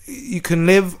 So you can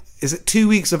live. Is it 2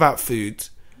 weeks without food?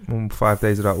 5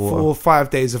 days without water. 4 or 5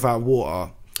 days without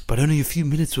water. But only a few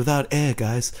minutes without air,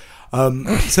 guys. And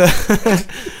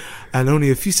only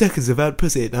a few seconds without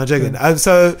pussy. No, I'm joking.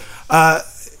 So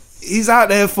he's out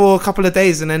there for a couple of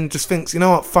days and then just thinks, you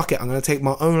know what, fuck it, I'm going to take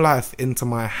my own life into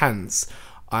my hands.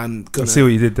 I'm going to see what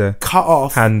you did there.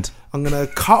 I'm going to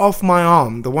cut off my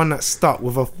arm, the one that's stuck,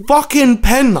 with a fucking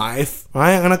penknife,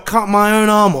 right? I'm going to cut my own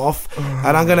arm off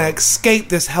and I'm going to escape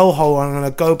this hellhole and I'm going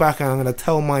to go back and I'm going to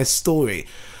tell my story.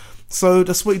 So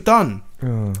that's what he done.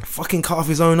 Fucking cut off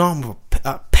his own arm with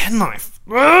a penknife.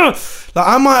 Like,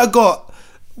 I might have got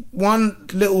one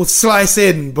little slice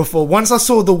in before. Once I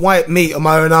saw the white meat on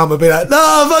my own arm, I'd be like,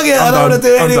 no, fuck it, I don't want to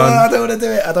do it anymore. I don't want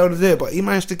to do it. But he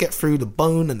managed to get through the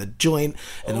bone and the joint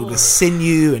and all the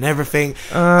sinew and everything.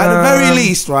 At the very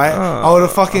least, right, I would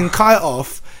have fucking cut it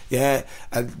off, yeah,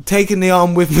 and taking the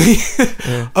arm with me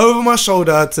over my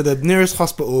shoulder to the nearest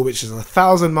hospital, which is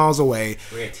 1,000 miles away.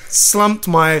 Weird. Slumped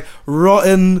my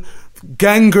rotten,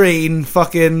 gangrene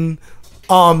fucking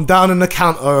arm down in the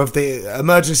counter of the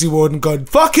emergency ward and gone,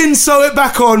 fucking sew it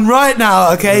back on right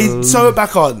now, okay? Sew it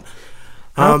back on.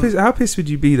 How pissed would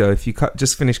you be though if you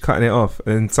just finished cutting it off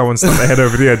and someone stuck their head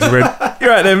over the edge and went, "You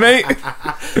right there, mate?"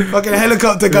 Fucking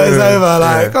helicopter goes over,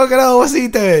 like, fucking hell, what's he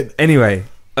doing? Anyway,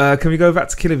 can we go back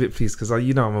to Killing It, please? Because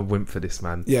you know I'm a wimp for this,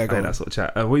 man. Yeah, go on. That sort of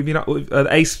chat. What have you been up?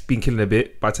 Ace been killing a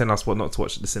bit by telling us what not to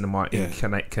watch at the cinema in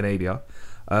Canada.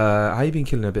 How you been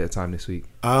killing a bit of time this week?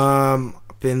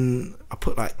 I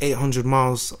put like 800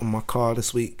 miles on my car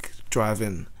this week,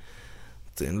 driving,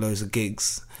 doing loads of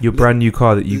gigs. Your brand new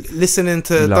car that you listening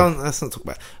to. Let's not talk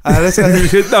about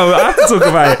it. No, I have to talk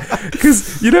about it because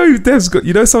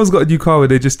someone's got a new car where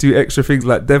they just do extra things.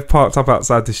 Like Dev parked up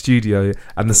outside the studio,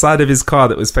 and the side of his car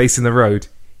that was facing the road,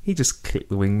 he just clipped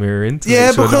the wing mirror in to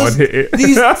make sure no one hit it.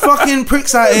 These fucking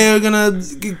pricks out here are gonna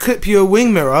clip you a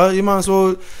wing mirror. You might as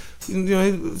well,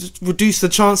 just reduce the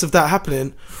chance of that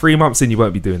happening. 3 months in, you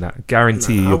won't be doing that.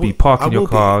 Guarantee you'll be parking your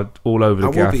car all over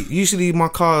the gaff. Usually my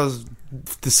car's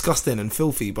disgusting and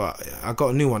filthy, but I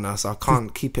got a new one now, so I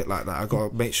can't keep it like that. I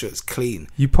gotta make sure it's clean.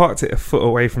 You parked it a foot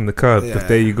away from the curb the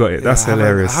day you got it. That's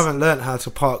hilarious. I haven't learned how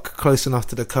to park close enough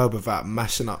to the curb without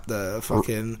mashing up the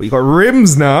fucking. You got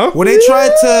rims now. Well, they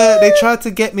tried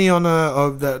to get me on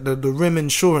the rim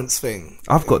insurance thing.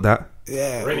 I've got that.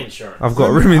 Yeah, rim insurance. I've got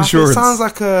rim insurance. It sounds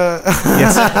like a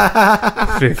yes.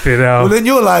 Flip it out. Well, then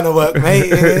your line of work,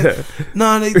 mate.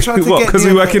 No, they tried to get because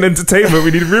we work in entertainment,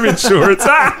 we need rim insurance.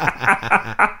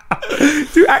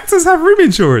 Do actors have rim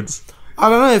insurance? I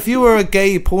don't know. If you were a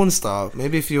gay porn star,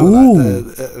 maybe if you were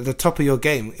like the top of your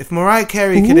game. If Mariah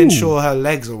Carey could insure her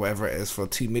legs or whatever it is for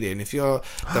 $2 million, if you're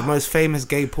the most famous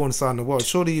gay porn star in the world,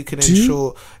 surely you can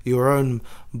insure your own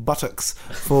buttocks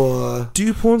for.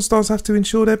 Do porn stars have to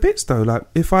insure their bits though? Like,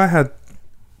 if I had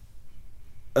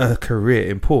a career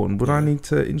in porn, would I need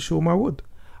to insure my wood?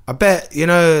 I bet,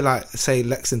 like, say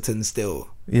Lexington Steele.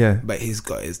 Yeah. But he's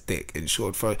got his dick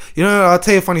insured for. I'll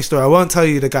tell you a funny story. I won't tell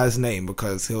you the guy's name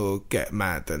because he'll get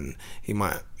mad and he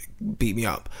might beat me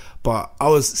up. But I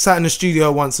was sat in the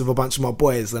studio once with a bunch of my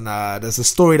boys, and there's a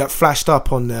story that flashed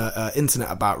up on the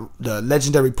internet about the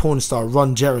legendary porn star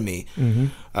Ron Jeremy,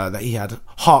 that he had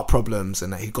heart problems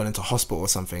and that he'd gone into hospital or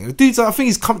something. The dude's, I think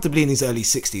he's comfortably in his early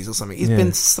 60s or something. He's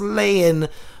been slaying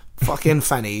fucking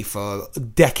Fanny for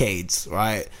decades,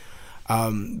 right?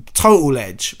 Total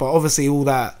edge, but obviously all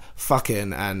that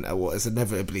fucking and what is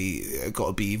inevitably got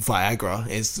to be Viagra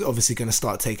is obviously going to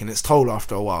start taking its toll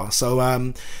after a while. So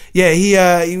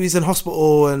he was in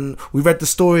hospital and we read the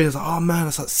story and it's like, oh man,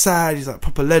 it's like sad. He's like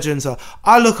proper legend. So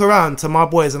I look around to my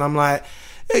boys and I'm like,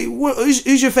 hey,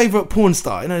 who's your favourite porn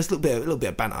star? It's a little bit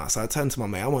of banter. So I turned to my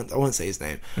mate. I won't say his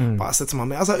name, but I said to my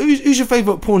mate, I was like, who's your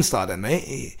favourite porn star then, mate?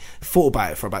 He thought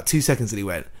about it for about 2 seconds and he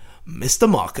went, Mr.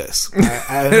 Marcus.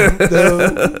 And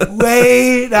the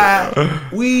way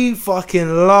that we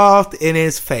fucking laughed in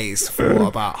his face for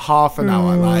about half an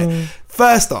hour. Like,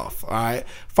 first off, alright,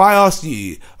 if I asked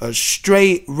you, a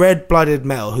straight red-blooded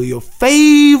male, who your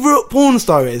favourite porn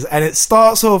star is, and it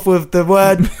starts off with the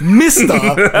word Mr.,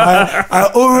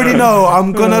 I already know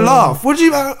I'm gonna laugh. What do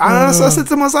you? And I said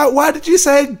to him, I was like, why did you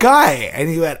say a guy? And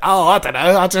he went, oh, I don't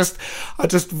know. I just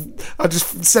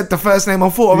said the first name I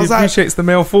thought. I was like, appreciates the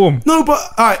male form. No, but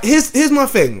alright, here's my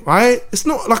thing, right? It's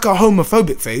not like a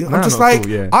homophobic thing. I'm just like,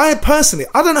 cool, yeah. I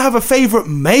don't have a favourite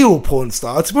male porn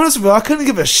star. To be honest with you, I couldn't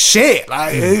give a shit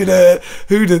like who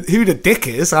the dick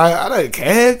is. I don't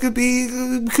care. It could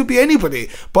be anybody.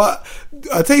 But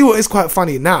I tell you what is quite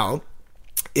funny now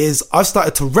is I've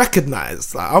started to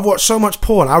recognise, like, I've watched so much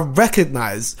porn, I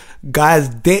recognise guys'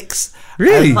 dicks.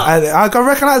 Really? And I can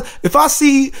recognise, if I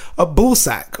see a ball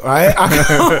sack, right,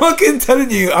 I'm fucking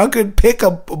telling you, I could pick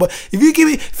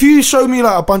if you show me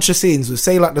like a bunch of scenes with,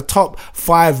 say, like the top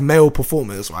 5 male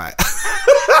performers, right,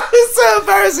 it's so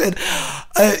embarrassing.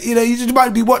 You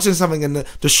might be watching something and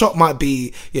the shot might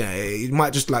be, you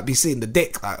might just like be seeing the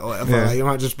dick, like, or whatever. Yeah. Like, you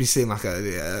might just be seeing like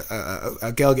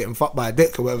a girl getting fucked by a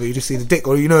dick or whatever. You just see the dick,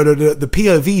 or the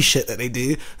POV shit that they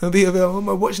do. And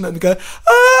I'm watching that and go,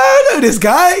 oh, I know this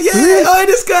guy. Yeah,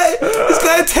 this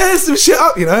guy tears some shit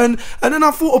up, And then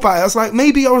I thought about it. I was like,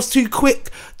 maybe I was too quick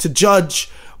to judge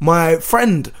my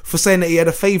friend for saying that he had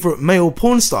a favourite male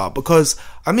porn star, because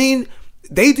I mean,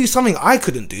 they do something I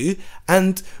couldn't do,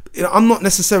 and you know, I'm not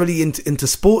necessarily into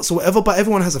sports or whatever, but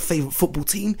everyone has a favorite football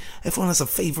team. Everyone has a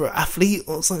favorite athlete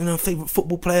or something, you know, favorite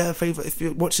football player, favorite, if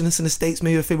you're watching this in the States,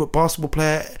 maybe a favorite basketball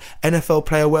player, NFL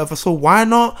player, whatever. So why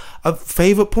not a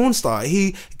favorite porn star?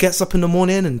 He gets up in the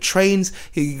morning and trains.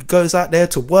 He goes out there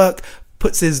to work,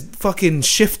 puts his fucking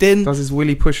shift in, does his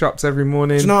willy push-ups every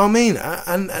morning. Do you know what I mean?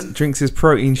 And drinks his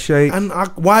protein shake. And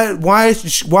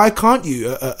why can't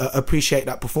you appreciate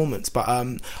that performance? But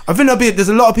I think there's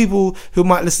a lot of people who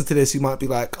might listen to this who might be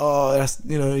like, oh, that's,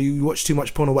 you know, you watch too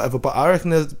much porn or whatever. But I reckon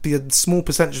there'll be a small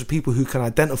percentage of people who can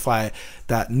identify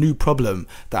that new problem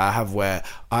that I have, where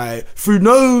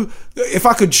if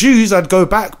I could choose, I'd go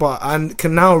back, but I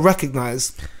can now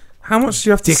recognize. How much do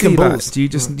you have to see? Like, do you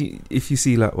just if you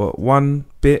see like what, one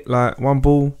bit, like one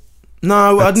ball?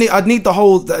 No, I'd need the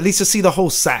whole, at least to see the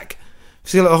whole sack.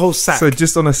 See like the whole sack. So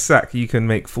just on a sack, you can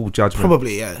make full judgment.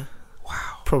 Probably, yeah.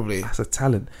 Wow, probably. That's a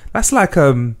talent. That's like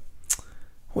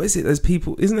what is it? There's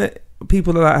people, isn't it?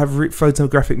 People that have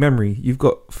photographic memory. You've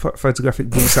got photographic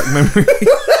ball sack memory.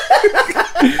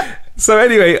 So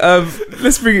anyway,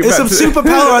 let's bring it back. It's a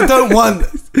superpower I don't want.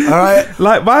 All right,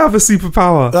 like my other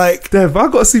superpower. Like Dev, I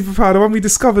got a superpower, the one we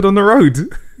discovered on the road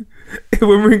when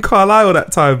we were in Carlisle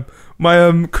that time.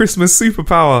 My Christmas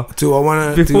superpower. Do I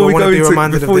want to? Before we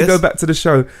go back to the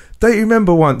show, don't you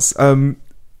remember once? We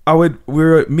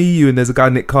were at Me, You, and there's a guy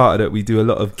Nick Carter that we do a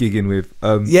lot of gigging with.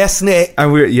 Yes, Nick.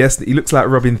 And he looks like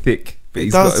Robin Thicke. He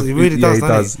really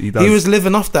does. He was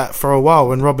living off that for a while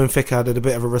when Robin Thicke had a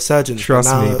bit of a resurgence.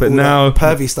 Trust me, but now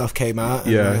pervy stuff came out.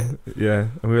 Yeah. And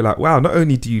we were like, wow, not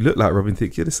only do you look like Robin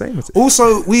Thicke, you're the same.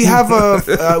 Also, we have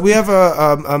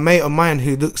a mate of mine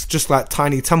who looks just like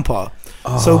Tiny Temper.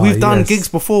 So we've done gigs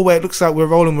before where it looks like we're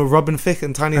rolling with Robin Thicke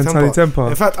and Tiny Temper.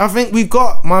 In fact, I think we've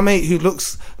got my mate who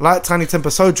looks like Tiny Temper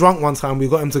so drunk one time we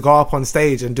got him to go up on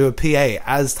stage and do a PA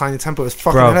as Tiny Temper. It was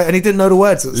fucking hilarious. And he didn't know the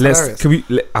words. It was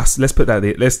hilarious. Let's put that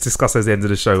there. Let's discuss at the end of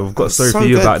the show. We've got a story for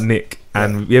you about Nick,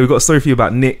 and we've got a story for you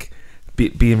about Nick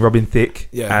being Robin Thicke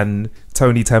and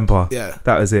Tony Temper. Yeah,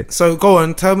 that was it. So go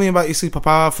on, tell me about your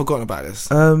superpower. I've forgotten about this.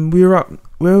 We were up.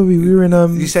 Where were we? We were in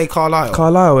you say Carlisle?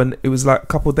 Carlisle, and it was like a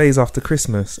couple of days after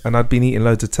Christmas, and I'd been eating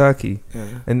loads of turkey,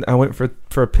 and I went for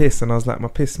a piss, and I was like, my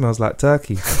piss smells like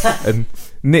turkey, and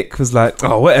Nick was like,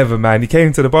 oh, whatever, man. He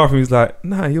came to the bathroom, he was like,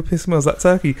 nah, your piss smells like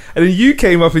turkey, and then you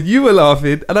came up and you were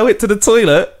laughing, and I went to the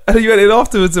toilet, and then you went in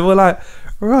afterwards, and we're like,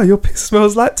 oh, your piss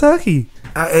smells like turkey.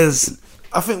 I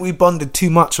think we bonded too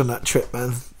much on that trip,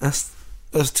 man. That's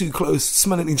too close,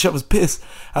 smelling each other's piss.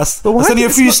 That's only a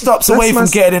few stops away from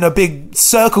getting in a big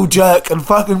circle jerk and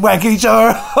fucking whack each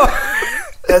other.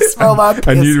 Let's smell my piss.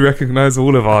 And you recognise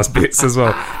all of our bits as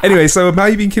well. Anyway, so how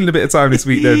you been killing a bit of time this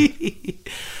week then?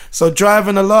 So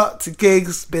driving a lot to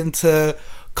gigs, been to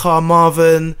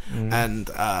Carmarthen and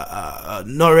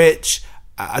Norwich.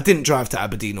 I didn't drive to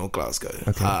Aberdeen or Glasgow.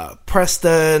 Okay.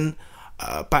 Preston,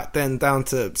 back then down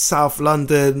to South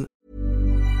London.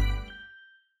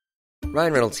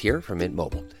 Ryan Reynolds here from Mint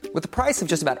Mobile. With the price of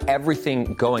just about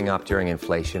everything going up during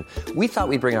inflation, we thought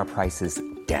we'd bring our prices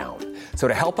down. So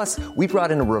to help us, we brought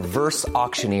in a reverse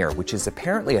auctioneer, which is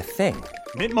apparently a thing.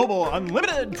 Mint Mobile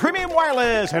Unlimited Premium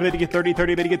Wireless. How to get 30,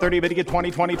 30, how to get 30, how to get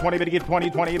 20, 20, 20, how to get 20,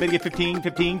 20, how to get 15,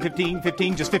 15, 15,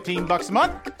 15, just $15 a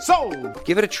month? Sold!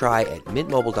 Give it a try at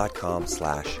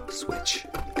mintmobile.com/switch.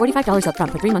 $45 up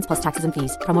front for 3 months plus taxes and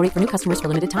fees. Promo rate for new customers for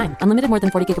limited time. Unlimited more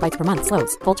than 40 gigabytes per month.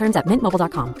 Slows full terms at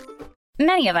mintmobile.com.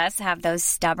 Many of us have those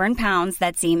stubborn pounds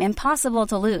that seem impossible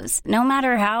to lose, no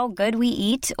matter how good we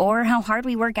eat or how hard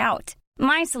we work out.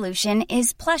 My solution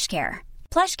is PlushCare.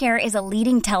 PlushCare is a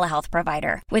leading telehealth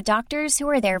provider with doctors who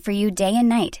are there for you day and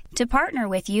night to partner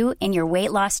with you in your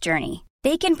weight loss journey.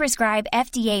 They can prescribe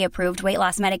FDA-approved weight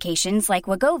loss medications like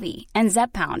Wegovy and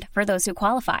Zepbound for those who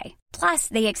qualify. Plus,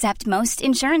 they accept most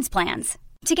insurance plans.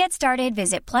 To get started,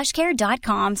 visit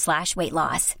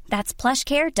plushcare.com/weightloss. That's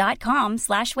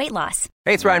plushcare.com/weightloss.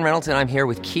 Hey, it's Ryan Reynolds, and I'm here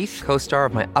with Keith, co-star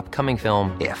of my upcoming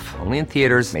film, If, only in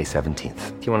theaters May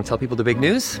 17th. Do you want to tell people the big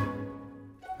news?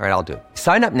 All right, I'll do it.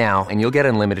 Sign up now and you'll get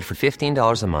unlimited for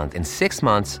 $15 a month and 6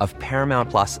 months of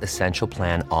Paramount Plus Essential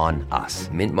Plan on us.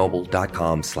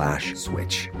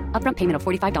 MintMobile.com/switch. Upfront payment of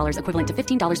 $45 equivalent to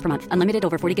 $15 per month. Unlimited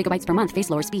over 40 gigabytes per month.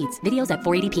 Face lower speeds. Videos at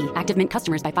 480p. Active Mint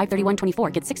customers by 531.24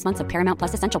 get 6 months of Paramount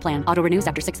Plus Essential Plan. Auto renews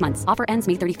after 6 months. Offer ends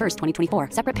May 31st, 2024.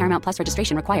 Separate Paramount Plus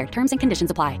registration required. Terms and conditions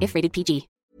apply if rated PG.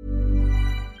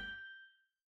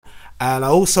 And I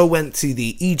also went to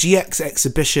the EGX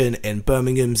exhibition in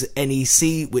Birmingham's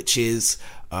NEC, which is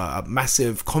a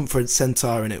massive conference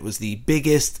centre, and it was the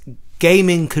biggest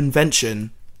gaming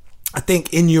convention, I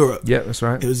think, in Europe. Yeah, that's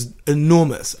right. It was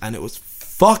enormous, and it was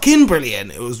fucking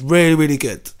brilliant. It was really, really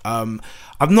good.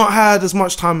 I've not had as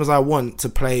much time as I want to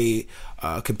play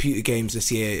computer games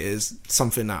this year. Is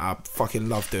something that I fucking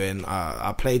love doing.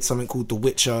 I played something called The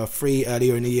Witcher 3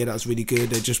 earlier in the year. That was really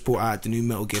good. They just brought out the new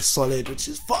Metal Gear Solid, which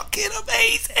is fucking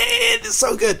amazing. It's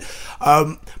so good.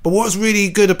 But what was really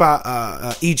good about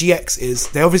EGX is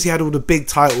they obviously had all the big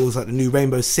titles like the new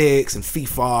Rainbow Six and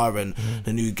FIFA and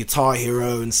the new Guitar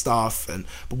Hero and stuff.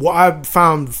 But what I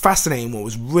found fascinating, what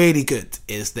was really good,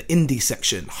 is the indie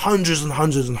section. Hundreds and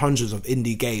hundreds and hundreds of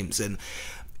indie games, and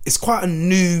it's quite a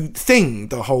new thing,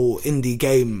 the whole indie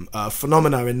game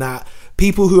phenomena, in that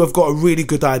people who have got a really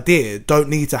good idea don't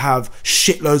need to have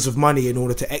shitloads of money in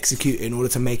order to execute it, in order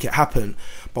to make it happen.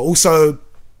 But also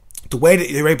the way that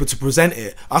they're able to present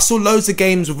it. I saw loads of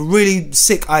games with a really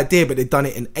sick idea, but they'd done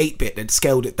it in 8-bit. They'd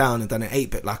scaled it down and done it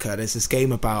 8-bit. Like there's this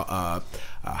game about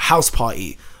House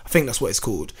Party. I think that's what it's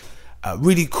called.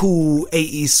 Really cool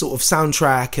 80s sort of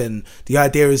soundtrack, and the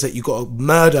idea is that you got to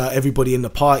murder everybody in the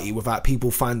party without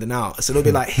people finding out. It's a little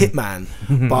bit like Hitman,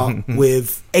 but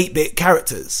with 8-bit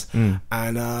characters,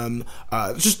 and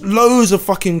just loads of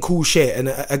fucking cool shit.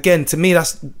 And again, to me,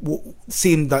 that's what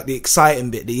seemed like the exciting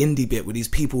bit, the indie bit, with these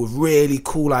people with really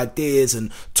cool ideas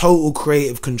and total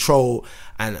creative control,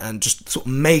 and just sort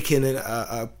of making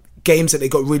games that they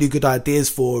got really good ideas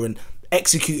for and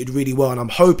executed really well. And I'm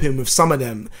hoping with some of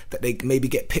them that they maybe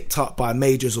get picked up by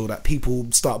majors, or that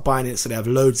people start buying it so they have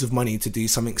loads of money to do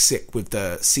something sick with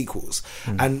the sequels.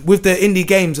 And with the indie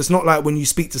games, it's not like when you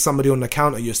speak to somebody on the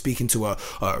counter, you're speaking to a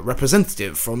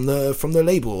representative from the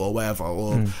label or whatever,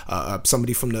 or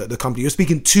somebody from the company. You're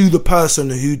speaking to the person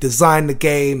who designed the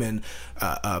game and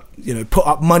put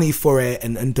up money for it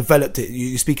and developed it.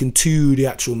 You're speaking to the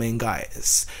actual main guy.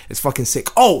 It's fucking sick.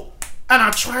 Oh, and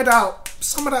I tried out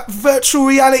some of that virtual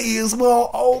reality as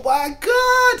well. Oh my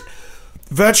god,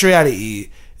 virtual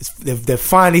reality, they've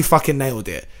finally fucking nailed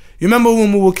it. You remember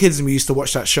when we were kids and we used to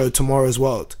watch that show Tomorrow's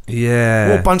World?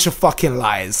 Yeah. What a bunch of fucking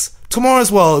lies.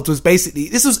 Tomorrow's World was basically,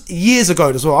 this was years ago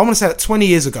as well. I want to say like 20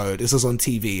 years ago, this was on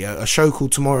TV, a show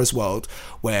called Tomorrow's World,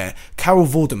 where Carol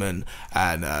Vorderman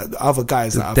and other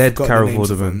guys that I've dead forgotten Carol the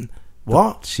names of Vorderman. them.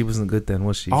 What? She wasn't good then,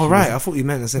 was she? Oh, right. I thought you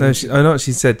meant... No,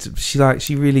 she said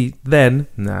she really then...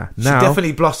 Nah, now... She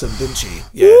definitely blossomed, didn't she?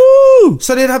 Yeah. Woo!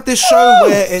 So they'd have this show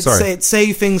where it'd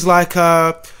say things like...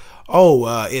 in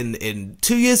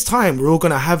 2 years' time, we're all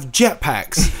going to have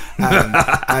jetpacks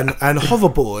and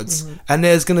hoverboards, and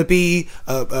there's going to be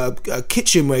a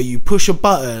kitchen where you push a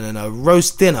button and a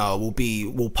roast dinner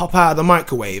will pop out of the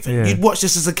microwave. And you'd watch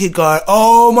this as a kid going,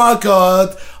 oh my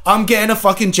god, I'm getting a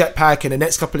fucking jetpack in the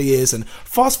next couple of years. And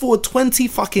fast forward 20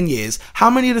 fucking years,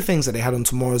 how many of the things that they had on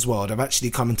Tomorrow's World have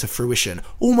actually come into fruition?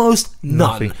 Almost none.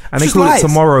 Nothing. And they call it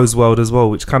Tomorrow's World as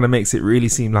well, which kind of makes it really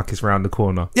seem like it's around the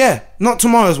corner. Yeah, not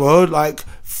Tomorrow's World, like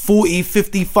 40,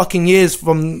 50 fucking years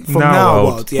from now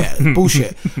world. Yeah,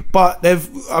 bullshit. But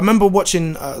I remember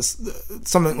watching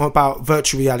something about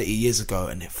virtual reality years ago,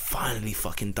 and they've finally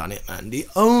fucking done it, man. The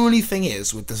only thing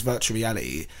is, with this virtual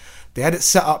reality, they had it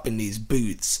set up in these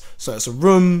booths. So it's a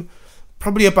room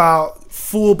probably about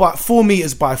 4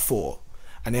 meters by 4,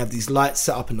 and they have these lights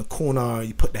set up in the corner.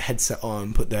 You put the headset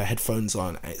on, put the headphones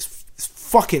on, and it's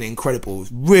fucking incredible.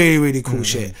 It's really, really cool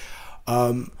shit.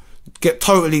 Get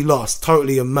totally lost,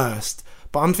 totally immersed.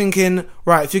 But I'm thinking,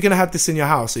 right, if you're going to have this in your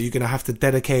house, are you going to have to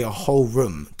dedicate a whole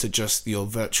room to just your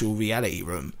virtual reality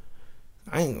room?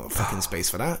 I ain't got fucking space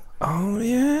for that. Oh,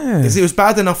 yeah. It was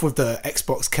bad enough with the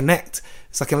Xbox Kinect.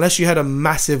 It's like, unless you had a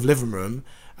massive living room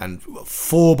and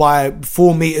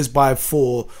 4 meters by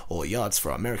 4, or yards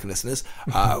for our American listeners,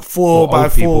 4 by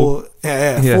 4,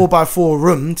 4 by 4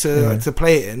 room to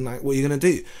play it in, like, what are you going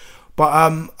to do? But,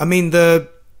 I mean,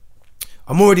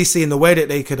 I'm already seeing the way that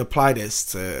they could apply this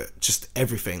to just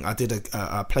everything. I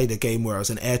played a game where I was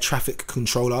an air traffic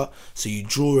controller, so you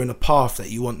draw in a path that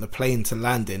you want the plane to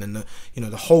land in, and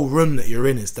the whole room that you're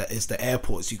in is the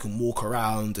airport, so you can walk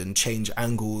around and change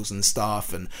angles and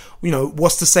stuff. And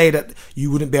what's to say that you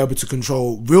wouldn't be able to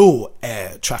control real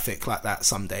air traffic like that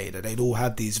someday? That they'd all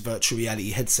have these virtual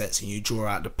reality headsets, and you draw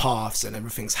out the paths, and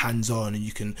everything's hands on, and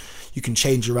you can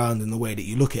change around in the way that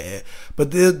you look at it.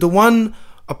 But the one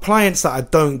appliance that I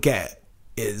don't get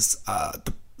is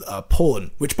the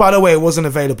porn, which, by the way, wasn't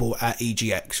available at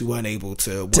EGX. You weren't able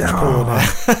to watch porn.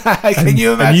 Can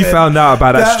you imagine? And you found out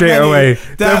about that straight away.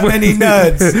 That many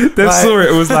nerds. They saw it.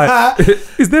 It was like,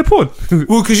 is there porn?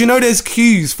 Well, because there's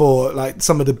queues for like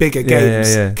some of the bigger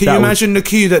games. Yeah. Can you imagine the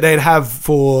queue that they'd have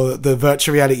for the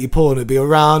virtual reality porn? It'd be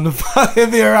around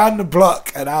the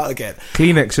block and out again.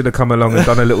 Kleenex should have come along and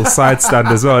done a little side stand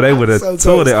as well. They would have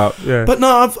tore it up. Yeah. But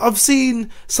no, I've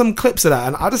seen some clips of that,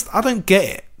 and I don't get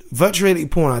it. virtual reality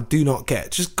porn I do not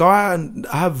get. Just go out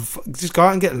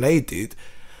and get laid, dude.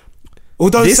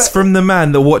 Although this from the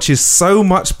man that watches so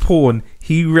much porn,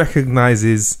 he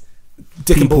recognizes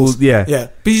dick and balls. Yeah.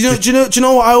 But do you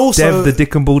know what I also... Dev, the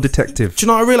dick and ball detective. Do you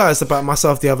know what I realised about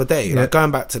myself the other day? Like,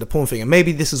 going back to the porn thing, and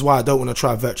maybe this is why I don't want to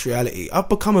try virtual reality. I've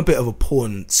become a bit of a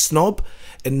porn snob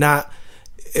in that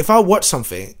if I watch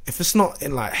something, if it's not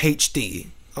in like HD,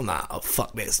 I'm like, oh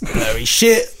fuck this blurry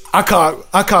shit. I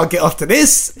can't get off to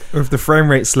this. Or if the frame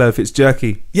rate's slow, if it's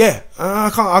jerky. Yeah, I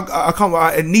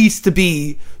can't. It needs to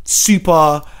be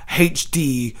super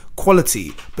HD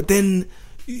quality. But then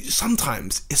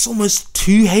sometimes it's almost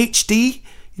too HD.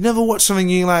 You never watch something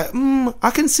and you're like,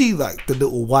 I can see like the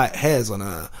little white hairs on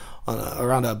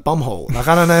around a bumhole. Like,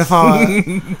 I don't know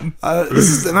if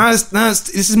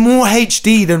this is more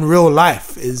HD than real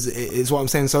life is what I'm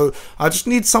saying. So I just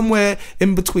need somewhere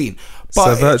in between.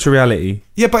 But so virtual reality.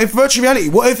 Yeah, but if virtual reality,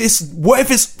 what if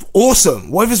it's awesome?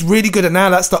 What if it's really good and now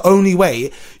that's the only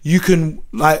way you can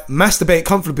like masturbate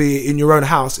comfortably in your own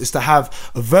house is to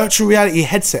have a virtual reality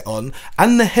headset on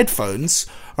and the headphones,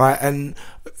 right? And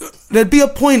there'd be a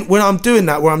point when I'm doing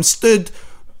that where I'm stood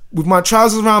with my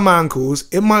trousers around my ankles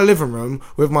in my living room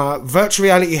with my virtual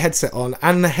reality headset on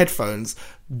and the headphones,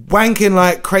 wanking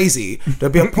like crazy.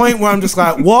 There'll be a point where I'm just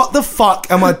like, what the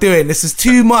fuck am I doing? This is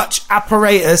too much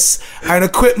apparatus and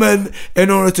equipment in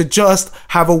order to just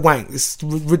have a wank. It's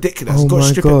ridiculous. Got to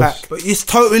strip it back. But you're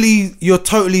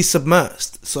totally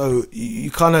submersed. So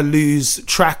you kind of lose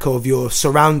track of your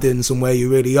surroundings and where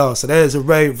you really are. So there's a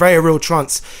very, very real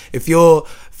chance if you're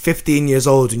 15 years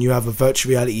old and you have a virtual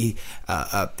reality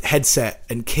headset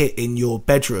and kit in your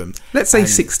bedroom. Let's say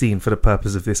 16 for the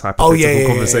purpose of this hypothetical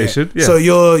conversation. Yeah. So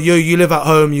you live at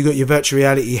home, you got your virtual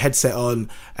reality headset on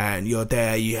and you're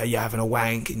there, you're having a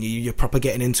wank and you're proper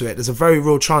getting into it. There's a very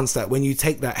real chance that when you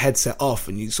take that headset off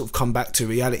and you sort of come back to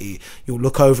reality, you'll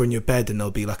look over in your bed and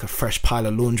there'll be like a fresh pile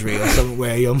of laundry or something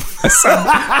where you're... a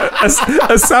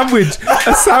sandwich.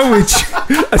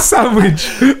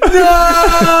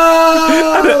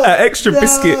 No! An extra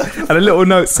biscuit and a little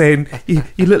note saying,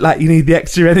 you look like you need the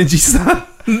extra energy, son.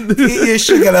 Get your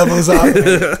sugar levels up.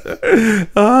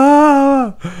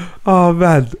 Oh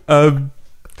man.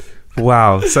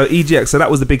 Wow. So EGX, so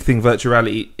that was the big thing, virtual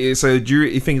reality. So do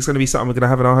you think it's going to be something we're going to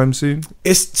have in our home soon?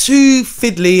 It's too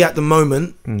fiddly at the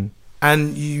moment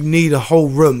and you need a whole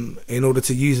room in order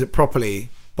to use it properly.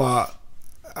 But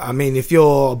I mean, if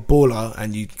you're a baller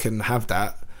and you can have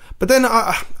that, but then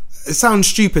it sounds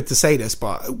stupid to say this,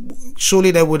 but surely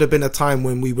there would have been a time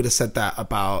when we would have said that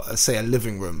about, say, a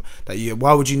living room.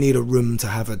 Why would you need a room to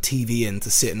have a TV in to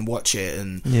sit and watch it?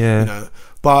 And you know,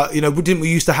 but you know, didn't we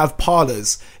used to have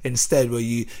parlors instead, where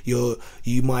you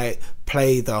might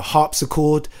play the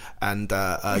harpsichord and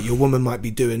your woman might be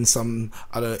doing some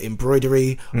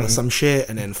embroidery or some shit,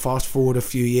 and then fast forward a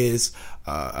few years.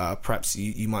 Perhaps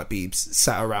you might be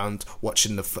sat around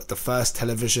watching the first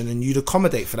television and you'd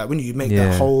accommodate for that, wouldn't you? Make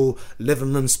that whole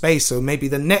living room space. So maybe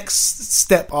the next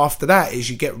step after that is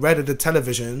you get rid of the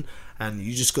television and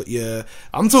you just got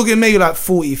I'm talking maybe like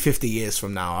 40-50 years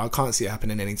from now. I can't see it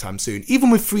happening anytime soon. Even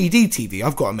with 3D TV,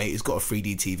 I've got a mate who's got a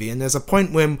 3D TV, and there's a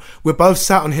point when we're both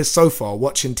sat on his sofa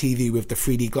watching TV with the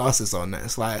 3D glasses on, and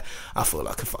it's like, I feel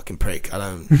like a fucking prick. I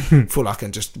don't feel like I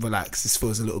can just relax. This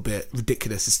feels a little bit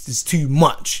ridiculous. It's too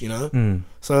much, you know?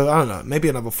 So I don't know, maybe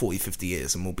another 40-50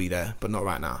 years and we'll be there, but not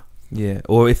right now. Yeah,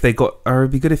 or if they got, or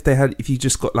it'd be good if you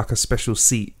just got like a special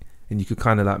seat and you could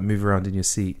kind of like move around in your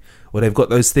seat. Or they've got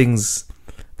those things,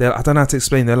 I don't know how to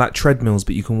explain, they're like treadmills,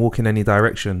 but you can walk in any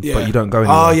direction, but you don't go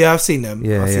anywhere. Oh yeah, I've seen them.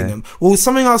 I've seen them. Well,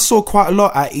 something I saw quite a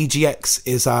lot at EGX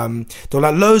is there were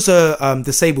like loads of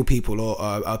disabled people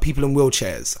or people in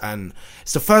wheelchairs, and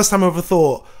it's the first time I ever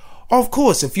thought, of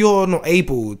course, if you're not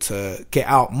able to get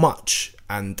out much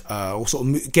and or sort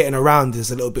of getting around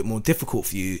is a little bit more difficult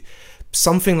for you,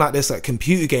 something like this, like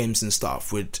computer games and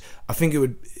stuff,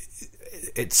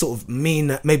 it sort of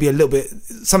mean maybe a little bit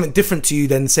something different to you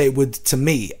than say it would to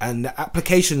me. And the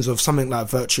applications of something like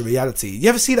virtual reality. You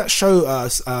ever see that show,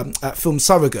 that film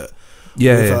Surrogate?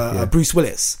 With Bruce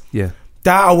Willis. Yeah.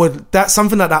 That's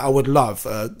something like that I would love.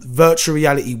 Virtual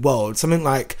reality world, something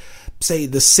like, say,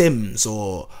 The Sims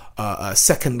or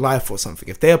Second Life or something.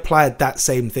 If they applied that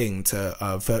same thing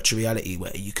to virtual reality,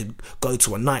 where you could go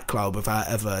to a nightclub without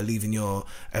ever leaving your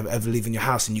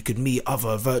house, and you could meet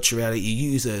other virtual reality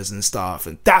users and stuff,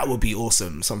 and that would be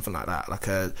awesome. Something like that, like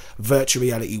a virtual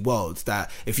reality world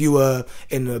that if you were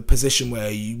in a position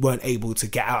where you weren't able to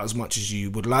get out as much as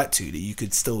you would like to, that you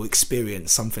could still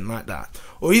experience something like that.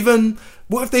 Or even,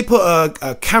 what if they put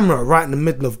a camera right in the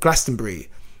middle of Glastonbury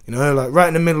You know, like right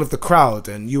in the middle of the crowd,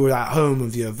 and you were at home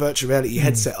with your virtual reality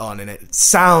headset on, and it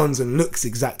sounds and looks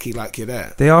exactly like you're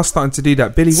there. They are starting to do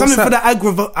that, Billy. Something what's that?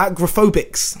 for the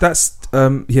agrophobics. That's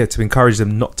to encourage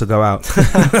them not to go out.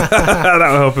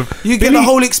 That'll help them. You get the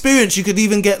whole experience. You could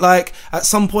even get, like, at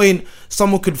some point,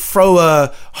 someone could throw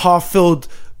a half-filled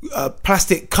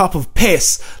plastic cup of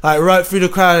piss like right through the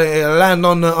crowd, and it'll land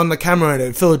on the camera, and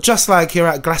it'll feel just like you're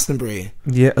at Glastonbury.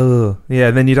 Yeah,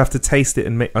 and then you'd have to taste it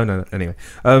and make. Oh no, anyway,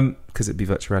 because it'd be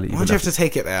virtual reality. Why'd you have to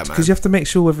take it there, man? Because you have to make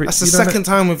sure whether it's. That's the second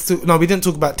time we didn't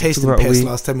talk about tasting piss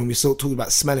last time when we talked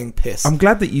about smelling piss. I'm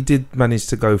glad that you did manage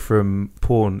to go from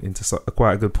porn into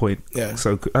quite a good point. Yeah.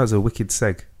 So that was a wicked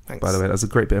seg. Thanks. By the way, that was a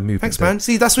great bit of movement. Thanks, man.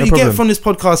 See, that's what you get from this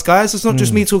podcast, guys. It's not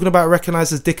just me talking about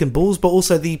recognised as dick and balls, but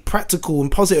also the practical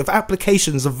and positive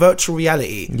applications of virtual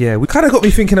reality. Yeah, we kind of got me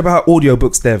thinking about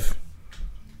audiobooks, Dev.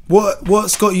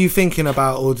 What's got you thinking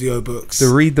about audiobooks?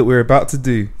 The read that we're about to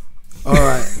do. All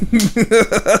right.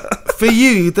 For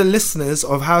you, the listeners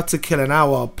of How to Kill an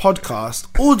Hour podcast,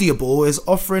 Audible is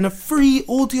offering a free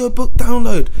audiobook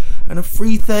download and a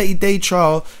free 30-day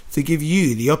trial to give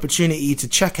you the opportunity to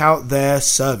check out their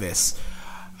service.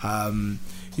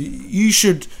 You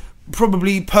should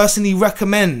probably personally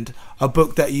recommend a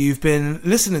book that you've been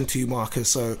listening to, Marcus,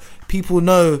 so people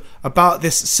know about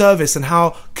this service and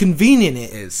how convenient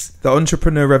it is. The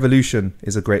Entrepreneur Revolution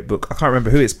is a great book. I can't remember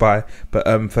who it's by, but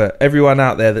for everyone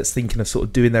out there that's thinking of sort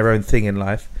of doing their own thing in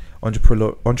life,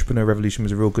 Entrepreneur Revolution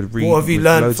was a real good read. What have you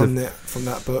learned from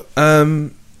that book?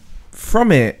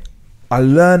 From it, I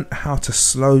learned how to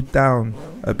slow down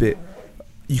a bit.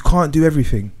 You can't do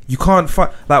everything. You can't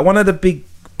find, like, one of the big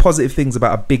positive things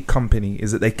about a big company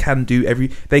is that they can do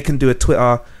a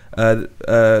Twitter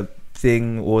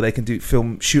thing, or they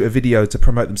can shoot a video to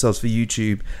promote themselves for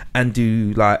YouTube, and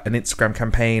do like an Instagram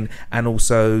campaign, and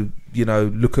also, you know,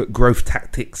 look at growth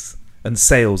tactics and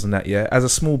sales and that. Yeah, as a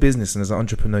small business and as an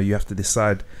entrepreneur, you have to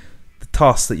decide the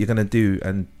tasks that you're going to do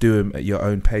and do them at your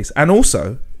own pace. And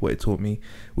also, what it taught me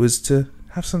was to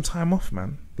have some time off,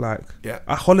 man. Like, yeah,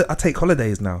 I take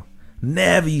holidays now.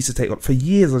 Never used to take, for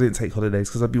years I didn't take holidays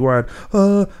because I'd be worried,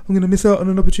 I'm going to miss out on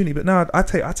an opportunity. But now I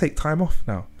take time off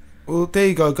now. Well, there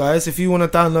you go, guys. If you want to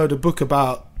download a book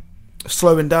about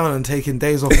slowing down and taking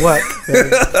days off work,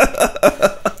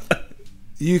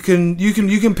 you can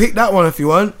pick that one if you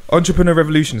want. Entrepreneur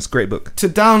Revolution is a great book. To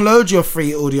download your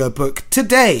free audiobook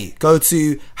today, go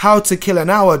to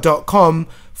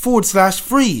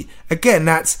howtokillanhour.com/free. Again,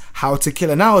 that's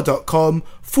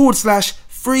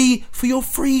howtokillanhour.com/free for your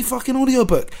free fucking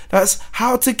audiobook. That's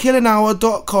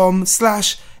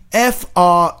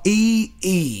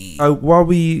howtokillanhour.com/FREE.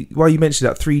 While you mentioned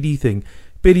that 3D thing,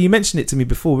 Billy, you mentioned it to me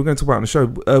before. We're going to talk about it on the show.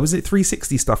 Was it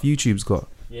 360 stuff YouTube's got?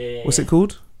 Yeah. What's it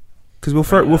called? Because we'll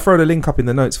throw the link up in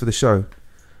the notes for the show.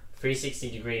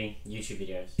 360-degree YouTube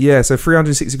videos. Yeah, so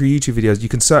 360-degree YouTube videos. You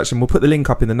can search them. We'll put the link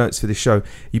up in the notes for the show.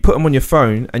 You put them on your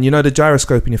phone, and you know the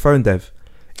gyroscope in your phone, Dev?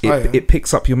 It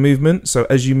picks up your movement. So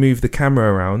as you move the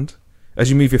camera around, as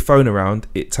you move your phone around,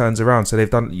 it turns around. So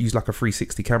they've use like a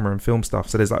 360 camera and film stuff.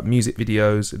 So there's like music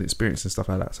videos and experience and stuff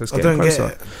like that. So it's getting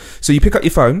closer. So you pick up your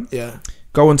phone. Yeah.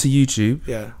 Go onto YouTube,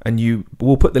 yeah, and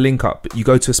we'll put the link up. You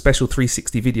go to a special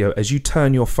 360 video. As you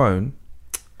turn your phone,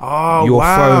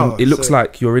 phone, it looks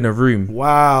like you're in a room.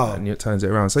 Wow! And it turns it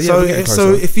around. So yeah,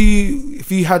 so if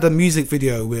you had a music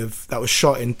video that was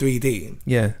shot in 3D,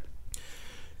 yeah,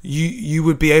 you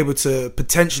would be able to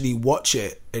potentially watch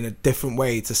it in a different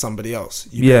way to somebody else.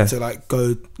 You'd be able to like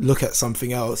go look at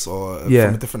something else or from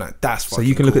a different. That's so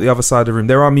you can look at the other side of the room.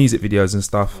 There are music videos and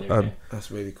stuff.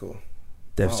 That's really cool.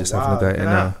 Dev's just having a go at it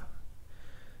now.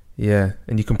 Yeah,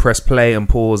 and you can press play and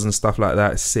pause and stuff like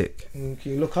that. It's sick. Can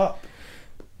you look up?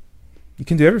 You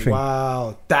can do everything.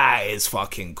 Wow, that is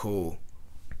fucking cool.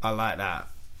 I like that.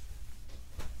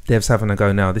 Dev's having a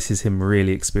go now. This is him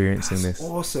really experiencing this.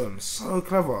 Awesome. So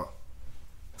clever.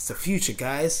 That's the future,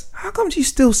 guys. How come you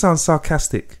still sound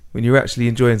sarcastic when you're actually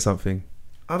enjoying something?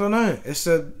 I don't know. It's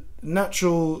a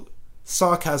natural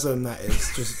sarcasm that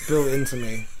is just built into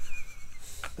me.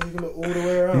 You can look all the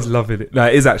way around. He's loving it. No,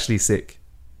 it is actually sick.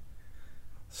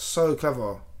 So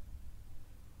clever.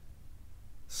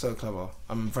 So clever.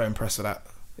 I'm very impressed with that.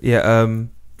 Yeah,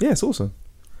 it's awesome.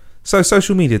 So,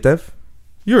 social media, Dev.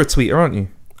 You're a tweeter, aren't you?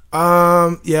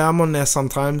 Yeah, I'm on there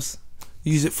sometimes.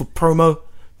 Use it for promo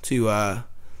to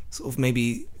sort of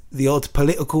maybe the odd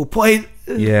political point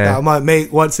that I might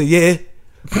make once a year.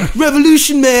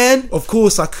 Revolution, man! Of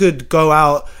course, I could go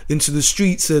out into the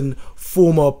streets and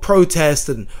form a protest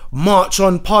and march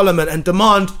on Parliament and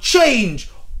demand change,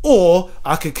 or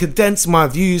I could condense my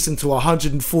views into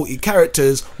 140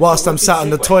 characters whilst I'm sat on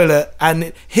the toilet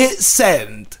and hit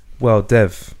send. Well,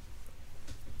 Dev,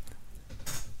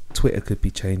 Twitter could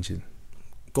be changing.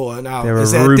 Go on now. There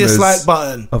Is are there a rumours dislike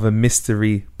button? of a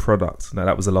mystery product. No,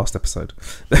 that was the last episode.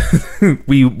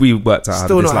 we worked out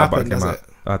Still how the not dislike button happened, came has out.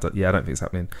 I don't think it's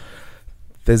happening.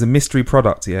 There's a mystery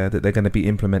product, that they're going to be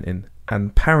implementing. And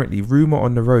apparently, rumour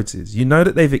on the roads is,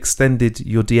 that they've extended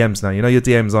your DMs now. Your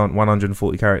DMs aren't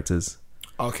 140 characters.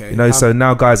 Okay. So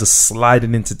now guys are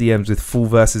sliding into DMs with full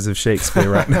verses of Shakespeare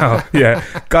right now. Yeah.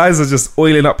 Guys are just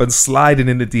oiling up and sliding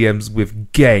in the DMs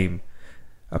with game.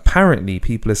 Apparently,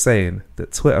 people are saying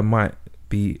that Twitter might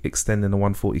be extending the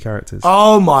 140 characters.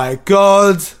 Oh my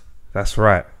God. That's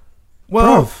right.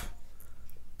 Well, Bruv,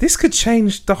 this could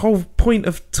change the whole point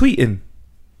of tweeting.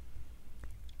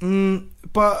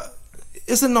 But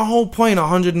isn't the whole point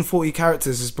 140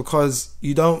 characters is because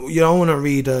you don't want to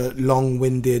read a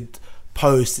long-winded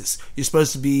post. You're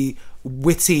supposed to be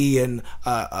witty and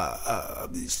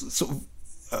sort of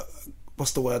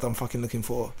what's the word I'm fucking looking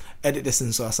for? Edit this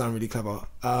in so I sound really clever.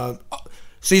 So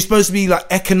you're supposed to be like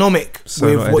economic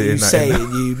with what you say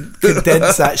and you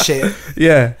condense that shit.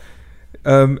 Yeah.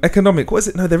 Economic. What is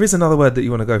it? No, there is another word that you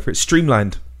want to go for. It's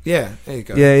streamlined. Yeah, there you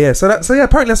go. Yeah. So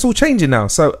apparently that's all changing now.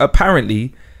 So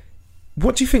apparently,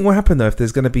 what do you think will happen though if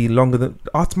there's going to be longer than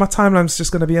my timeline's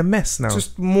just going to be a mess now?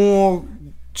 Just more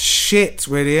shit,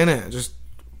 really, innit? Just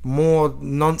more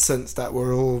nonsense that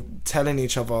we're all telling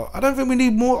each other. I don't think we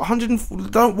need more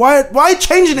 140. Why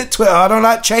changing it, Twitter? I don't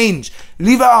like change.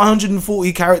 Leave it at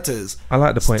 140 characters. I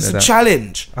like the point of that. It's a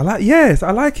challenge. I like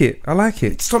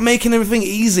it. Stop making everything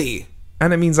easy.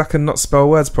 And it means I can not spell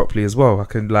words properly as well. I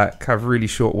can have really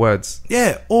short words.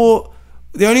 Yeah, or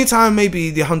the only time maybe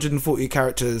the 140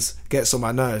 characters gets on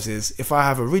my nerves is if I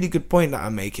have a really good point that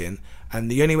I'm making,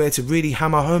 and the only way to really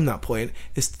hammer home that point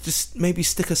is to just maybe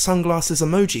stick a sunglasses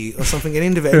emoji or something in the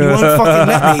end of it, and you won't fucking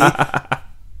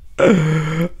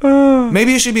let me.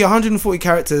 Maybe it should be 140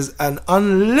 characters and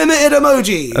unlimited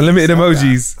emojis. Unlimited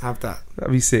emojis. Have that.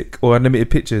 That'd be sick. Or unlimited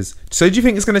pictures. So do you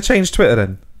think it's going to change Twitter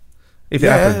then? If it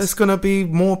happens? It's going to be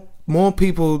more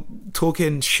people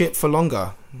talking shit for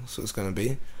longer. That's what it's going to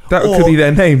be. That could be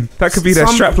their name. That could be their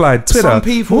strapline. Twitter.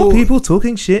 More people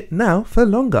talking shit now for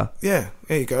longer. Yeah,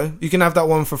 there you go. You can have that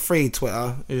one for free.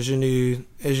 Twitter is your new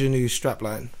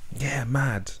strapline. Yeah,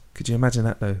 mad. Could you imagine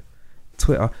that though?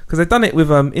 Twitter, because they've done it with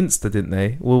Insta, didn't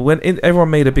they? Well, when everyone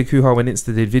made a big hoo-ha when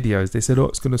Insta did videos, they said, "Oh,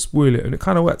 it's going to spoil it," and it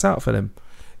kind of worked out for them.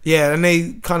 Yeah, and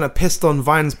they kind of pissed on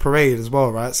Vine's parade as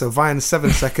well, right? So Vine's 7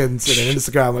 seconds and then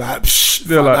Instagram were like,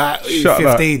 they're like, shut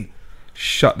 15.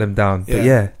 Shut them down. Yeah, but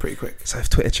yeah, pretty quick. So if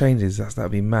Twitter changes,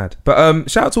 that'd be mad. But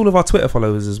shout out to all of our Twitter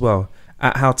followers as well,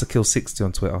 at HowToKill60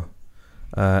 on Twitter.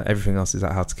 Everything else is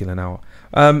at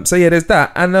HowToKillAnHour. So yeah, there's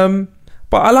that. And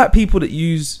but I like people that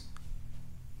use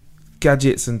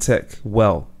gadgets and tech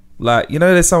well. Like,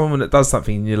 there's someone that does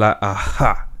something and you're like,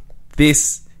 aha,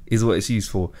 this is what it's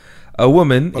used for. A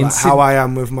woman in how I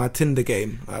am with my Tinder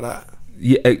game, like that.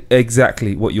 Yeah,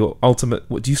 exactly. What's your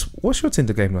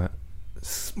Tinder game like?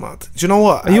 Smart. Do you know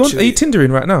what? Are you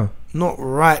Tindering right now? Not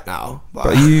right now, but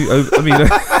are you? I mean,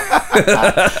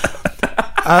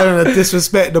 I don't know,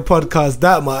 disrespect the podcast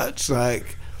that much.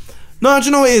 Like, no, do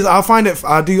you know what it is? I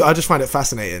just find it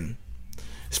fascinating,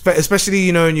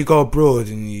 especially when you go abroad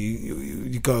and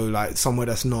you go like somewhere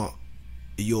that's not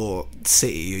your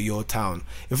city or your town.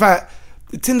 In fact,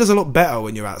 Tinder's a lot better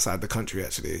when you're outside the country.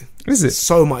 Actually, is it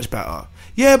so much better?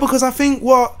 Yeah, because I think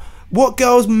what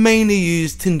girls mainly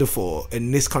use Tinder for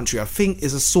in this country, I think,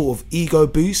 is a sort of ego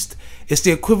boost. It's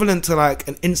the equivalent to like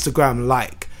an Instagram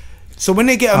like. So when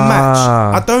they get a match,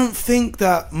 I don't think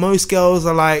that most girls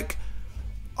are like,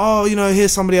 oh,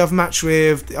 here's somebody I've matched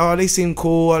with. Oh, they seem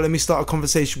cool. Let me start a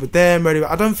conversation with them.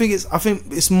 I think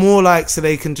it's more like so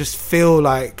they can just feel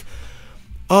like,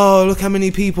 oh, look how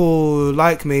many people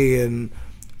like me. And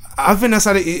I think that's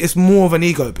how it's more of an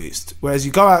ego boost. Whereas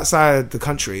you go outside the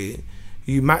country,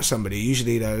 you match somebody,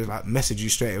 usually they'll like message you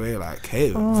straight away like,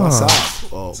 hey, what's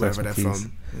up? Or wherever they're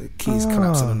from. The keys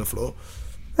collapsing on the floor.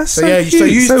 That's so cute. So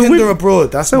use Tinder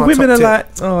abroad. That's my women top are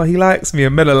tip. like, oh, he likes me,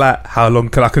 and men are like, how long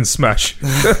till I can smash?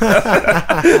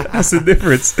 That's the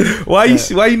difference. Why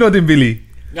are you nodding, Billy?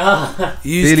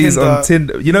 Billy's Tinder, on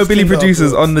Tinder. Billy Tinder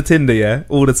produces on the Tinder, yeah,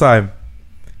 all the time.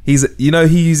 He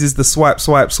uses the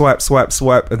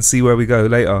swipe and see where we go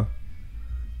later. Are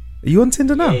you on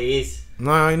Tinder now? Yeah, he is.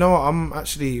 No, you know what? I'm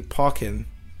actually parking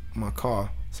my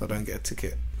car so I don't get a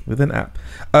ticket with an app.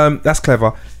 That's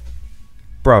clever,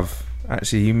 bruv.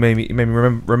 Actually, you made me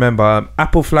remember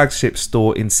Apple flagship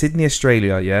store in Sydney,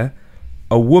 Australia. Yeah,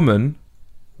 a woman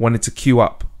wanted to queue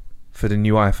up for the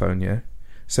new iPhone. Yeah,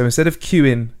 so instead of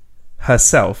queuing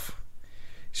herself,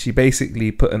 she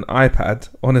basically put an iPad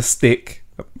on a stick,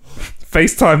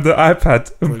 FaceTime the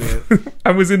iPad Brilliant.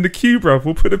 and was in the queue, bruv.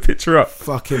 We'll put a picture up.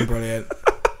 Fucking brilliant.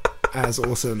 That's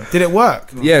awesome. Did it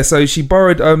work? Yeah, so she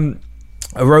borrowed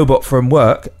a robot from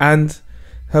work, and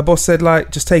her boss said,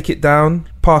 like, just take it down,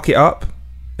 park it up,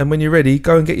 and when you're ready,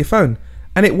 go and get your phone.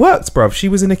 And it worked, bruv. She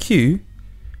was in a queue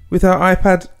with her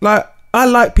iPad. Like, I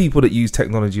like people that use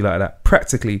technology like that,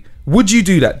 practically. Would you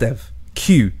do that, Dev?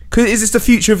 Queue. Is this the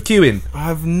future of queuing?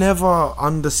 I've never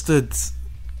understood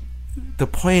the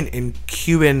point in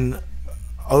queuing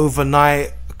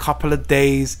overnight, a couple of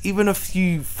days, even a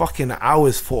few fucking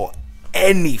hours for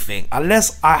anything,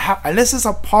 unless it's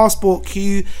a passport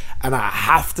queue and I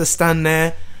have to stand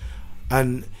there,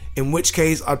 and in which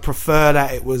case I'd prefer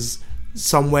that it was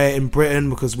somewhere in Britain,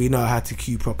 because we know how to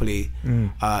queue properly.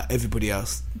 Everybody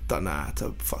else don't know how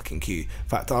to fucking queue. In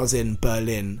fact, I was in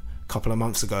Berlin a couple of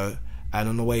months ago, and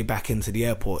on the way back into the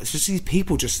airport, it's just these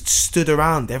people just stood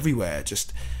around everywhere,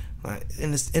 just like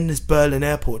in this Berlin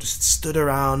airport, just stood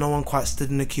around. No one quite stood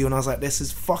in the queue, and I was like, this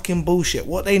is fucking bullshit.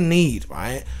 What they need,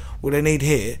 right? What they need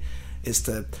here is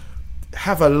to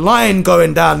have a line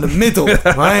going down the middle,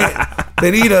 right?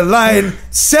 They need a line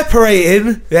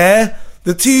separating,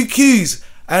 the two queues.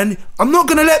 And I'm not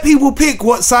going to let people pick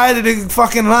what side of the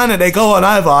fucking line that they go on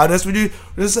either.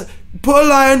 Just put a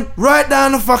line right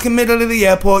down the fucking middle of the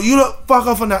airport. You lot fuck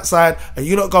off on that side, and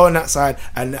you lot go on that side,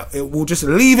 and it will just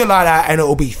leave it like that, and it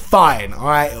will be fine,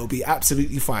 alright? It will be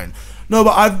absolutely fine. No,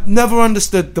 but I've never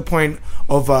understood the point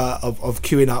of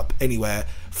queuing up anywhere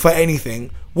for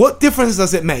anything. What difference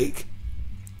does it make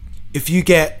if you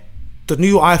get the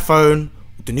new iPhone,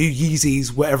 the new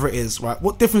Yeezys, whatever it is, right?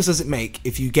 What difference does it make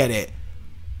if you get it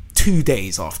 2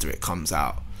 days after it comes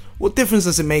out? What difference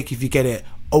does it make if you get it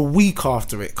a week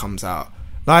after it comes out?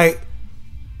 Like,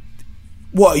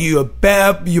 what, you're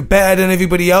better than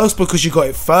everybody else because you got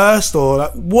it first? Or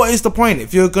like, what is the point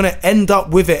if you're gonna end up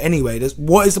with it anyway?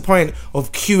 What is the point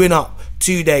of queuing up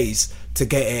 2 days to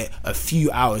get it a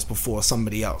few hours before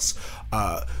somebody else?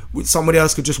 Somebody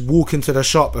else could just walk into the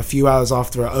shop a few hours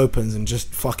after it opens and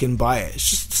just fucking buy it. It's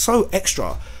just so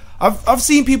extra. I've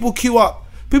seen people queue up.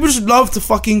 People just love to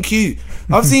fucking queue.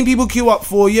 I've seen people queue up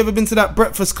for. You ever been to that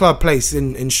Breakfast Club place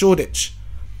in Shoreditch?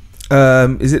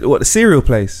 Is it the cereal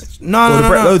place?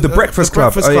 No. The Breakfast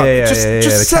Club. Club.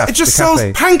 It just sells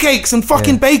pancakes and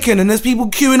fucking bacon, and there's people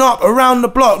queuing up around the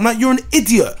block. I'm like, you're an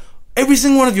idiot. Every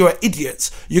single one of you are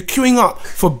idiots. You're queuing up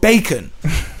for bacon.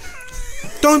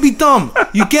 Don't be dumb.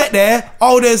 You get there,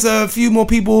 there's a few more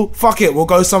people, fuck it, we'll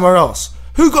go somewhere else.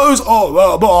 Who goes,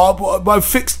 I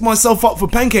fixed myself up for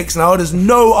pancakes now, there's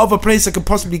no other place I could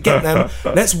possibly get them.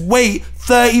 Let's wait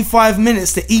 35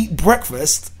 minutes to eat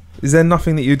breakfast. Is there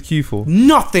nothing that you'd queue for?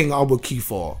 Nothing I would queue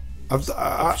for.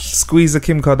 Squeeze a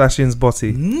Kim Kardashian's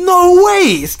body. No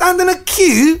way! Stand in a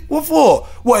queue? What for?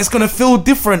 What, it's going to feel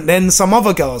different than some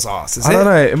other girl's ass, is it? I don't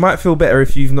know. It might feel better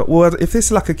if you've not... Well, if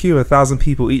it's like a queue of 1,000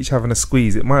 people each having a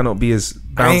squeeze, it might not be as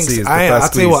bouncy as the first I'll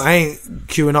squeeze. tell you what, I ain't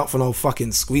queuing up for no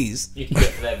fucking squeeze. You can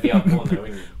get for that VR porn though,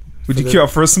 wouldn't you? Would you queue up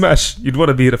for a smash? You'd want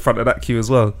to be at the front of that queue as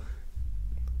well.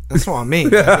 That's what I mean.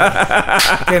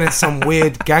 I'm getting into some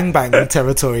weird gangbang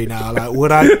territory now. Like,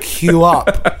 would I queue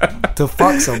up to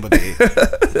fuck somebody?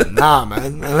 Nah,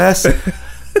 man. Unless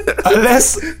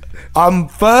I'm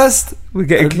first, we're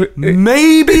getting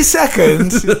maybe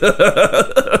second.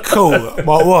 Cool.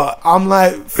 But what? I'm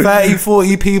like 30,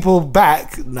 40 people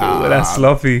back. Nah, that's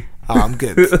sloppy. I'm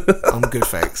good. I'm good,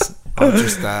 thanks. I'll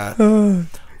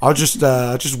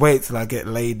just wait till I get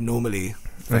laid normally.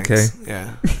 Thanks. Okay.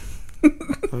 Yeah.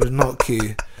 I would not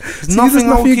queue. There's nothing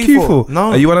I would queue for. No.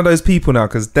 Are you one of those people now?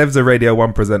 Because Dev's a Radio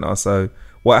 1 presenter, so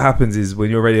what happens is when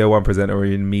you're a Radio 1 presenter or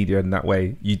you're in media in that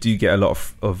way, you do get a lot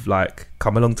of like,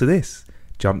 come along to this,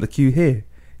 jump the queue here.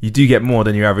 You do get more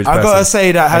than your average person. I gotta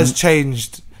say that has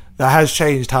changed. That has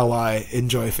changed how I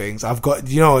enjoy things. I've got,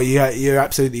 you know, you're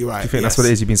absolutely right. Do you think that's what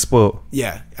it is? You've been spoiled?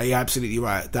 Yeah, you're absolutely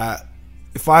right. That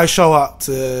if I show up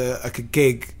to like a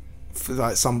gig for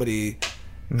like somebody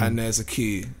and there's a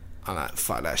queue, I'm like,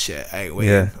 fuck that shit, I ain't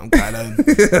waiting. I'm going home.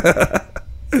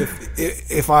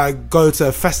 If I go to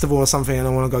a festival or something and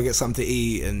I want to go get something to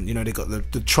eat, and you know they got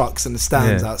the trucks and the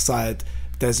stands outside,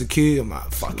 there's a queue, I'm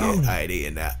like, fuck it, I ain't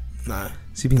eating that. No.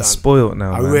 So you've been spoiled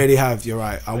now. I really have. You're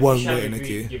right. I won't wait in a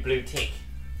queue. Your blue tick.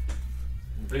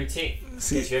 Blue tick.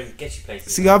 Gets you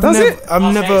places. See,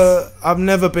 I've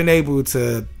never been able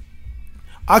to.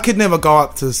 I could never go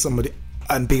up to somebody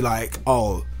and be like,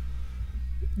 "Oh,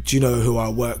 do you know who I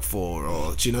work for?"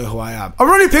 Or "Do you know who I am?" I'm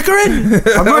Ronnie Pickering.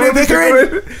 I'm Ronnie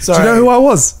Pickering. Sorry. Do you know who I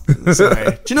was?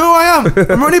 Sorry. Do you know who I am?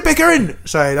 I'm Ronnie Pickering.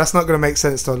 Sorry, that's not going to make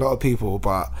sense to a lot of people,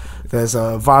 but there's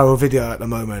a viral video at the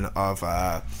moment of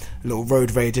a little road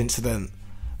rage incident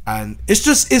And it's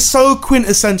so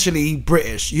quintessentially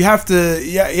British. You have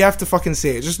to fucking see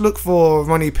it. Just look for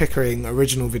Ronnie Pickering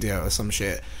original video or some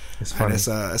shit. It's funny.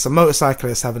 And it's a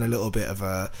motorcyclist having a little bit of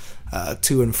a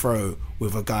to and fro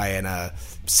with a guy in a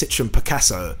Citroen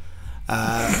Picasso.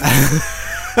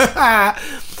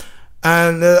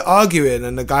 And they're arguing,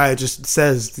 and the guy just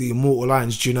says the immortal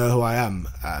lines, "Do you know who I am?"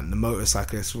 And the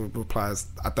motorcyclist replies,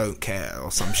 "I don't care," or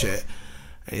some shit.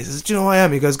 And he says, "Do you know who I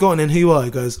am?" He goes, "Go on then, who you are?"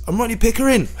 He goes, "I'm Ronnie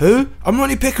Pickering." "Who?" "I'm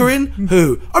Ronnie Pickering."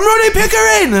 "Who?" "I'm Ronnie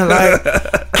Pickering." And like,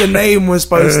 the name was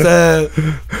supposed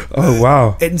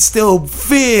to instill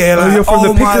fear. Like, you're from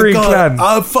the Pickering clan.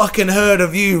 I've fucking heard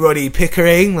of you, Ronnie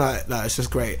Pickering. Like, it's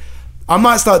just great. I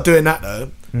might start doing that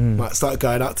though. Might start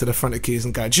going up to the front of queues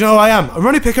and going, "Do you know who I am? I'm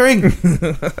Ronnie Pickering."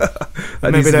 That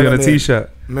needs to be on a t-shirt.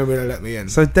 Maybe they'll let me in.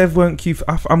 So Dev won't queue for...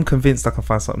 I'm convinced I can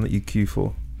find something that you queue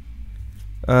for.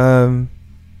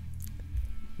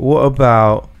 What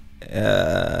about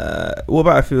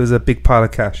if it was a big pile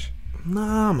of cash?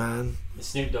 Nah, man. The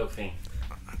Snoop Dogg thing.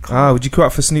 Would you queue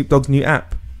up for Snoop Dogg's new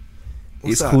app?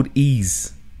 What's it's that? called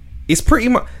Ease. It's pretty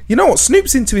much... You know what?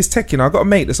 Snoop's into his tech, you know. I got a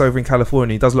mate that's over in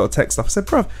California. He does a lot of tech stuff. I said,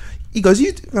 bruv, he goes,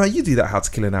 you do that How to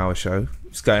Kill an Hour show.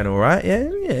 It's going all right. Yeah,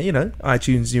 you know.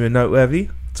 iTunes, you and Noteworthy.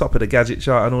 Top of the gadget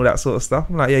chart and all that sort of stuff.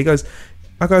 I'm like, yeah. He goes...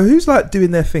 I go, who's like doing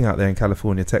their thing out there in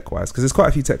California tech-wise? Because there's quite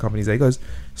a few tech companies there. He goes,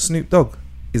 Snoop Dogg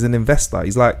is an investor.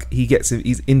 He's like,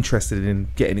 he's interested in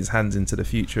getting his hands into the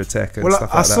future of tech and stuff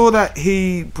like that. I saw that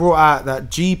he brought out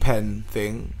that G Pen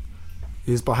thing.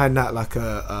 He was behind that like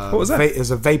a... what was that? It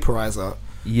was a vaporizer.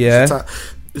 Yeah.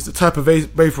 It's the type of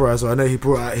vaporizer. I know he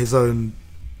brought out his own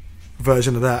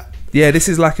version of that. Yeah, this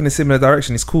is like in a similar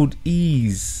direction. It's called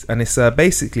Ease, and it's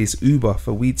basically it's Uber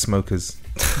for weed smokers.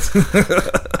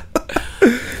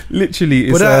 Literally,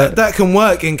 it's, that can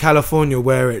work in California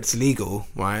where it's legal,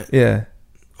 right? Yeah,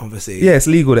 obviously. Yeah, it's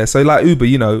legal there. So like Uber,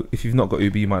 you know, if you've not got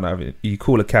Uber, you might not have it. You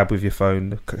call a cab with your phone.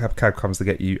 The cab comes to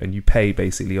get you, and you pay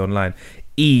basically online.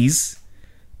 Ease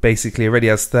basically already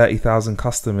has 30,000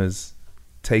 customers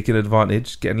taking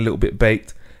advantage, getting a little bit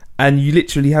baked, and you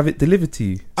literally have it delivered to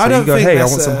you. So you go, hey, I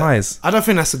want some highs. I don't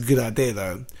think that's a good idea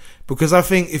though, because I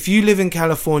think if you live in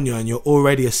California and you're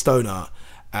already a stoner,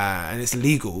 and it's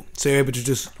legal, so you're able to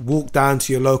just walk down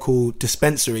to your local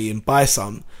dispensary and buy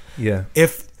some. Yeah.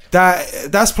 If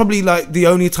that's probably like the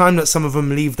only time that some of them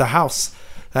leave the house.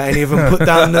 Like any of them put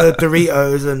down the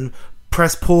Doritos and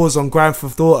press pause on Grand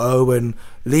Theft Auto and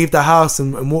leave the house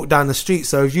and walk down the street.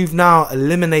 So if you've now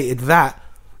eliminated that,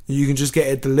 you can just get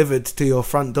it delivered to your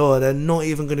front door. They're not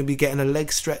even going to be getting a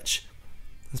leg stretch.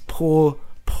 There's poor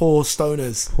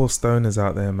stoners. Poor stoners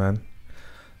out there, man.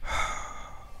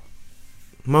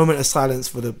 Moment of silence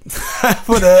for the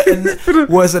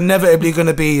was inevitably going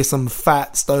to be some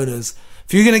fat stoners.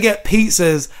 If you're going to get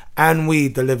pizzas and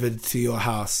weed delivered to your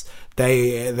house,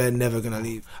 they're never going to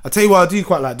leave. I'll tell you what I do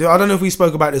quite like. I don't know if we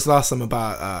spoke about this last time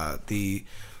about the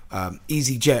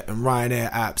EasyJet and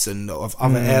Ryanair apps and of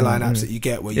other airline apps that you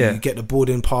get where you get the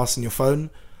boarding pass on your phone.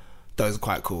 Those are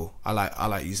quite cool. I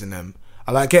like using them.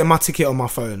 I like getting my ticket on my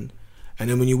phone. And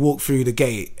then when you walk through the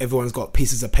gate, everyone's got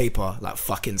pieces of paper like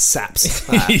fucking saps.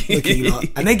 Look at you lot.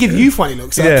 And they give you funny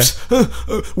looks. Yeah.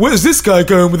 Where's this guy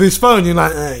going with his phone? You're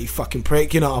like, hey, you fucking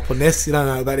prick. You're not up on this. You don't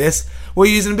know about this. We're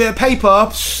using a bit of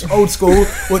paper. Old school.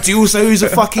 What, do you also use a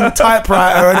fucking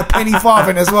typewriter and a penny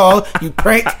farthing as well? You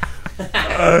prick.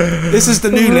 This is the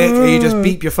new lick where you just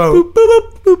beep your phone. Boop,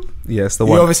 boop, boop. Yes, the you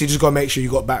one. You obviously just got to make sure you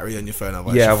got battery on your phone.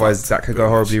 Otherwise that could go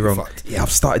horribly wrong. Yeah,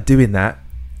 I've started doing that.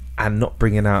 And not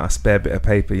bringing out a spare bit of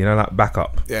paper, you know, like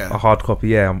backup, a hard copy.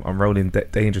 Yeah, I'm rolling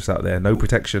dangerous out there. No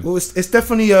protection. Well, it's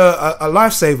definitely a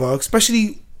lifesaver,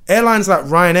 especially airlines like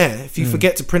Ryanair. If you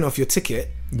forget to print off your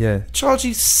ticket, charge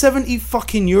you 70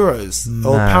 fucking euros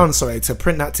or pounds, to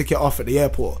print that ticket off at the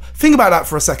airport. Think about that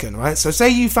for a second, right? So say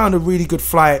you found a really good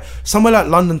flight somewhere like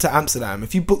London to Amsterdam.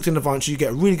 If you booked in advance, you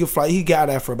get a really good flight. You get out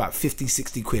there for about 50,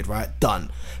 60 quid, right?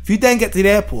 Done. If you then get to the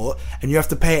airport and you have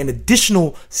to pay an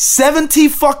additional 70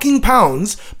 fucking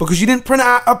pounds because you didn't print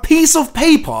out a piece of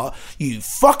paper, you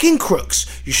fucking crooks.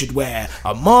 You should wear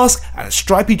a mask and a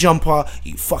stripy jumper,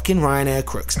 you fucking Ryanair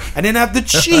crooks. And then have the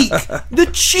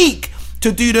cheek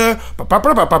to do the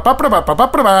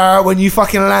when you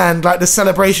fucking land, like the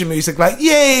celebration music, like,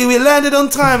 yay, we landed on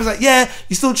time. It's like, yeah,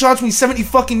 you still charge me 70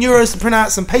 fucking euros to print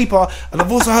out some paper, and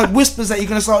I've also heard whispers that you're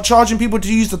going to start charging people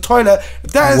to use the toilet.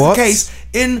 If that is the case,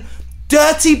 in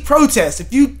dirty protest.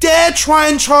 If you dare try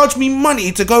and charge me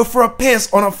money to go for a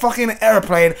piss on a fucking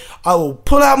airplane, I will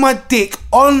pull out my dick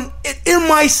in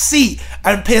my seat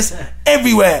and piss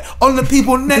everywhere. On the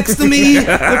people next to me,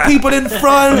 the people in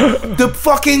front, the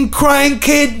fucking crying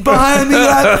kid behind me.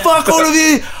 Like, fuck all of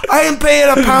you. I ain't paying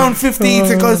 £1.50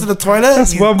 to go to the toilet.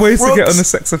 That's one way to get on the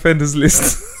sex offenders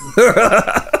list.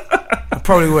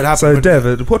 Probably would happen. So, Dev,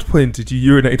 at what point did you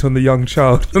urinate on the young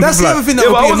child? That's the other thing that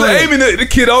would be I wasn't annoying. aiming at the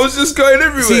kid, I was just going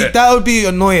everywhere. See, that would be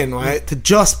annoying, right? To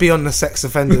just be on the sex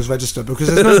offenders register, because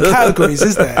there's no categories,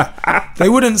 is there? They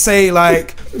wouldn't say,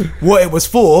 like, what it was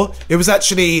for. It was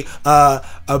actually a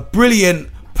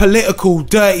brilliant political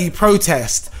dirty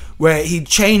protest where he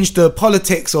changed the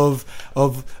politics of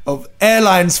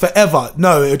airlines forever.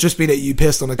 No, it would just be that you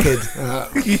pissed on a kid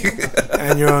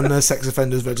and you're on the sex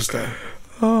offenders register.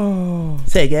 Oh,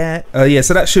 say yeah. Yeah,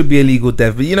 so that should be illegal,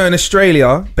 Dev. But you know, in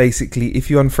Australia, basically, if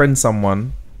you unfriend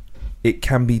someone, it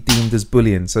can be deemed as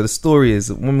bullying. So the story is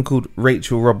a woman called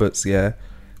Rachel Roberts. Yeah,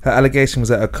 her allegation was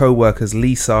that her co-workers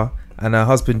Lisa and her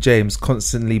husband James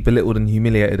constantly belittled and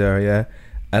humiliated her. Yeah,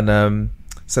 and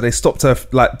so they stopped her,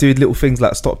 like, doing little things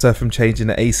like stopped her from changing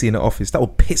the AC in the office. That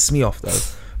would piss me off, though.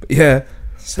 But yeah,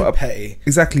 so petty.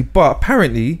 Exactly, but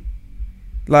apparently,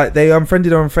 like, they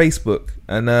unfriended her on Facebook,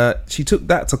 and she took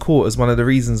that to court as one of the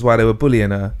reasons why they were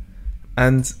bullying her.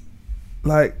 And,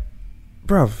 like,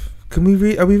 bruv,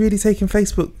 are we really taking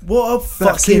Facebook? What a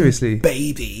fucking seriously?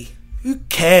 Baby. Who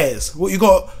cares? What, you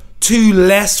got 2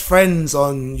 less friends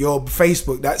on your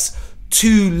Facebook? That's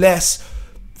 2 less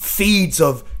feeds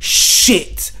of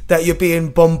shit that you're being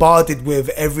bombarded with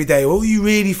every day. What are you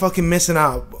really fucking missing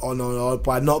out on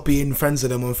by not being friends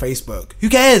with them on Facebook? Who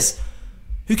cares?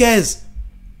 Who cares?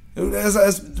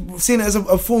 Seeing it as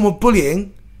a form of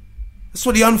bullying, that's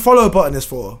what the unfollow button is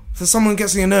for. So someone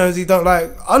gets on your nerves, you don't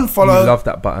like, unfollow. You love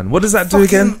that button. What does that do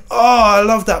again? Oh, I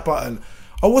love that button.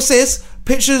 Oh, what's this?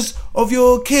 Pictures of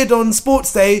your kid on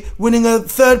sports day winning a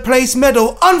 3rd place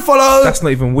medal. Unfollow. That's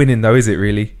not even winning though, is it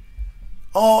really?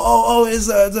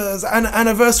 It's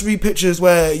anniversary pictures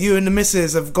where you and the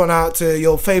missus have gone out to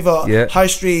your favourite high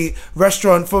street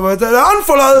restaurant for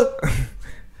unfollow.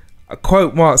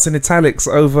 Quote marks in italics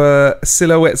over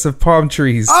silhouettes of palm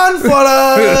trees.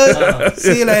 Unfollow.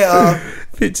 See you later.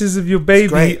 Pictures of your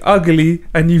baby ugly,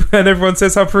 and everyone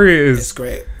says how pretty it is. It's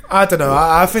great. I don't know.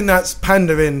 I think that's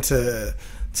pandering to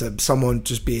someone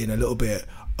just being a little bit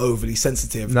overly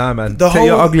sensitive. Nah, man. Take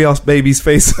your ugly ass baby's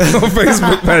face on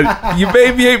Facebook, man. Your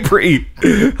baby ain't pretty.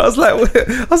 I was like,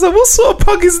 what sort of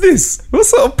pug is this? What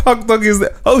sort of pug dog is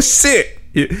that? Oh shit!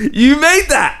 You made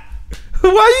that. Why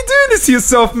are you doing this to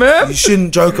yourself, man? You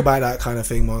shouldn't joke about that kind of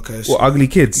thing, Marcus. What, ugly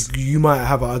kids? You might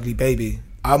have an ugly baby.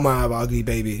 I might have an ugly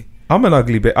baby. I'm an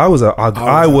ugly baby. I was a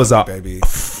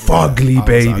fugly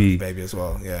baby. Baby as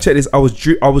well. Yeah. Check this. I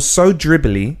was so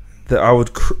dribbly that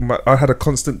I had a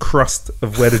constant crust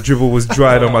of where the dribble was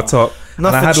drying on my top. And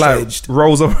I had changed.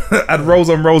 rolls on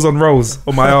rolls on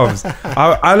my arms.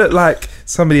 I looked like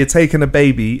somebody had taken a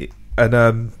baby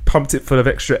and pumped it full of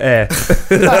extra air.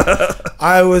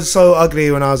 I was so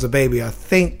ugly when I was a baby. I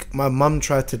think my mum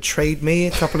tried to trade me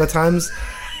a couple of times.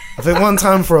 I think one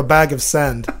time for a bag of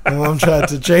sand. My mum tried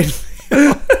to trade me.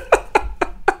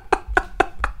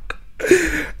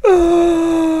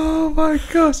 Oh my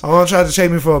gosh. My mum tried to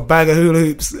trade me for a bag of hula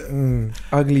hoops. Ugly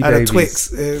and babies. a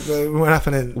Twix. It wasn't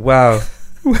happening. Wow.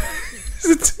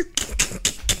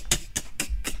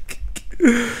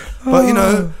 But you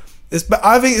know,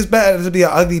 I think it's better to be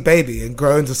an ugly baby and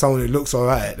grow into someone who looks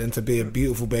alright than to be a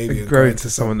beautiful baby and grow into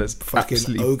someone that's fucking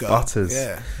absolutely ogre. butters.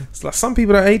 Yeah, it's like some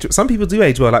people don't age. Some people do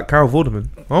age well, like Carol Vorderman.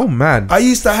 Oh man, I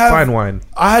used to have fine wine.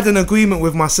 I had an agreement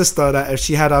with my sister that if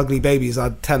she had ugly babies,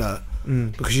 I'd tell her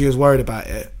because she was worried about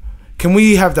it. Can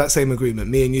we have that same agreement,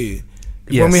 me and you?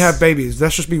 Yes. When we have babies,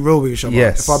 let's just be real with each other.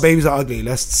 Yes. If our babies are ugly,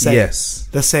 let's say yes.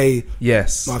 Let's say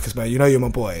yes, Marcus, man. You know you're my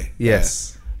boy.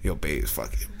 Yes, your baby's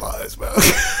fucking butters, man. You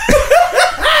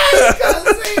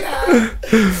can't say that.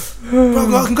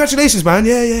 Bro, congratulations, man.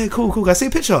 Yeah, cool. Can I see a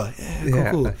picture?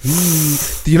 Yeah, cool.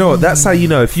 Do you know what? That's how you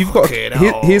know if you've got.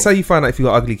 Here's how you find out if you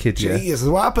got ugly kids. Jesus,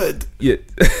 what happened? Yeah.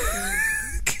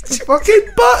 Fucking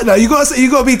butt. No, you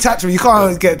gotta be tactful. You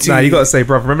can't get too. Nah, you gotta say,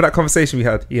 brother. Remember that conversation we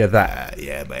had? Yeah, that.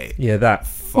 Yeah, mate. Yeah, that.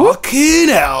 Fucking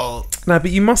hell. Nah,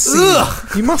 but you must see.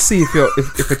 You must see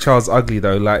if a child's ugly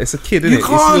though. Like, it's a kid, isn't it? You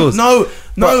can't. It's yours. No.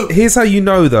 But here's how you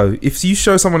know though. If you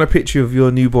show someone a picture of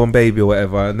your newborn baby or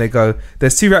whatever, and they go,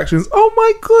 there's 2 reactions. Oh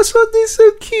my gosh, aren't they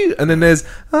so cute? And then there's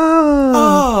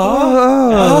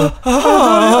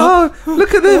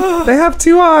look at them. They have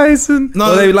 2 eyes, and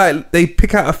or they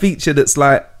pick out a feature that's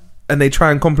like, and they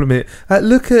try and compliment it. Like,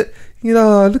 look at You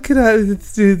know, look at that,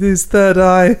 his third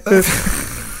eye.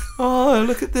 Oh,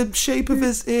 look at the shape of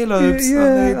his earlobes.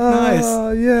 Yeah, nice. Oh,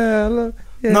 yeah.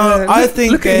 Yeah. No, I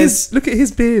think look at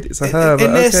his beard. It's a herb.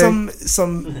 And there's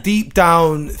some deep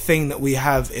down thing that we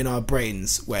have in our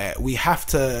brains where we have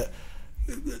to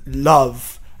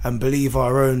love and believe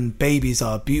our own babies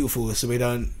are beautiful, so we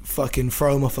don't fucking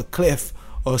throw them off a cliff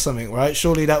or something, right?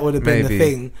 Surely that would have been the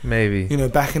thing. Maybe. You know,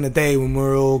 back in the day when we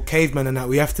were all cavemen and that,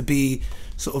 we have to be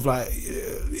sort of like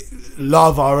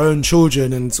love our own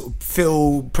children and sort of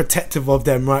feel protective of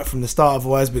them right from the start.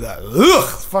 Otherwise, be like, ugh,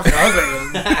 it's fucking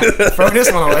ugly. Throw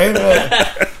this one away.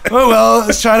 Oh well,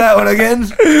 let's try that one again.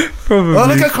 Probably. Oh,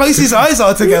 look how close his eyes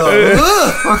are together.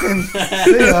 Ugh, fucking.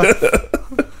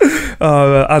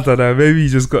 Oh, I don't know. Maybe you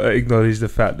just got to acknowledge the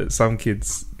fact that some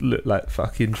kids look like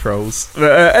fucking trolls.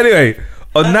 But anyway.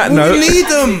 On that note, we need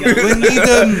them. We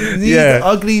need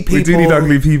ugly people. We do need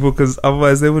ugly people because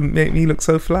otherwise they wouldn't make me look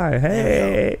so fly.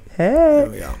 Hey.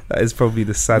 That is probably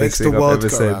the saddest thing I've ever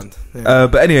said. Yeah.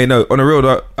 But anyway, no. On a real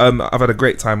note, I've had a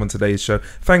great time on today's show.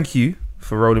 Thank you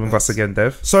for rolling with us again,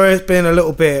 Dev. Sorry, it's been a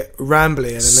little bit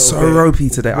rambly and a little bit ropey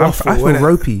today. Waffle, I feel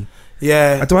ropey.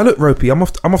 Yeah. Do I look ropey? I'm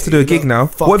off to do a gig now.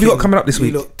 What have you got coming up this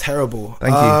week? You look terrible.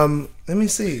 Thank you. Let me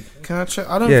see. Can I check?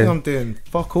 I don't think I'm doing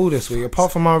fuck all this week,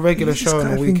 apart from our regular show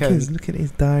on the weekend. Look at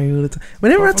his diary all the time.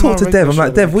 Whenever I talk to Dev, I'm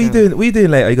like, Dev, what are you doing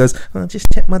later? He goes,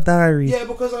 just check my diary. Yeah,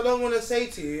 because I don't want to say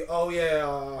to you, oh yeah,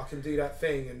 I can do that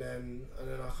thing, and then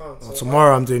I can't. So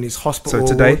tomorrow I'm doing these hospital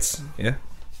awards. Yeah,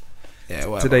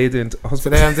 whatever. Today you're doing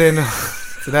hospital. Today I'm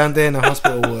doing the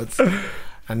hospital awards,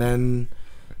 and then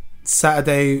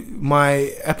Saturday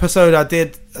my episode I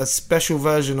did a special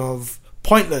version of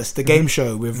Pointless, the game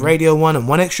show with Radio 1 and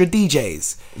 1Xtra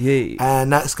DJs. Yeah.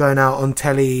 And that's going out on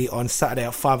telly on Saturday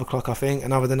at 5 o'clock, I think.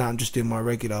 And other than that, I'm just doing my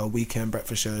regular weekend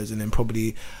breakfast shows and then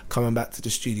probably coming back to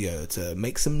the studio to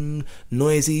make some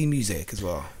noisy music as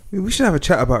well. We should have a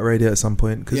chat about radio at some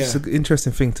point because it's an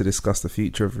interesting thing to discuss the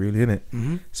future of, really, isn't it?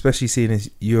 Mm-hmm. Especially seeing as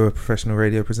you're a professional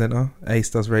radio presenter. Ace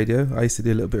does radio. I used to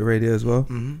do a little bit of radio as well.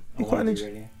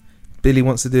 Mm-hmm. Billy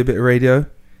wants to do a bit of radio.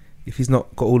 If he's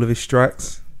not got all of his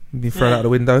strikes, he's been thrown out the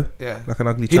window. Yeah. Like an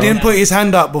ugly He child. didn't put his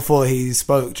hand up before he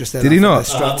spoke just then. Did he not?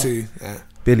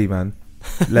 Billy, man.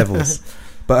 Levels.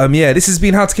 But this has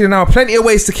been How to Kill an Hour. Plenty of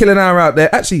ways to kill an hour out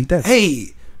there. Actually, Dev.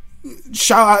 Hey,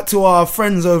 shout out to our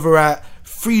friends over at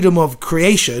Freedom of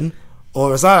Creation,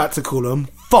 or as I like to call them,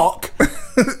 FOC.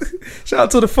 Shout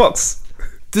out to the Fox.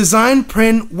 Design,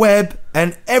 print, web,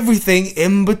 and everything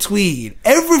in between.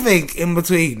 Everything in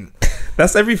between.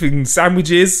 That's everything.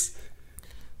 Sandwiches.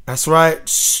 That's right.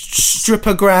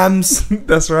 Strippergrams.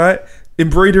 That's right.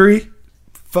 Embroidery.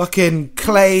 Fucking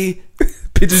clay.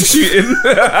 Pigeon shooting.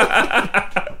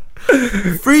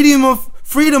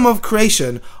 Freedom of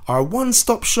Creation are a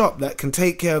one-stop shop that can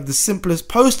take care of the simplest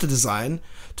poster design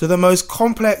to the most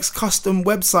complex custom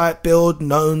website build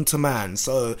known to man.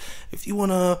 So if you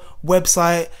want a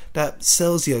website that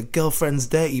sells your girlfriend's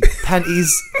dirty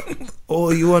panties,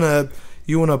 or you want a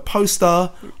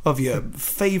poster of your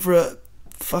favourite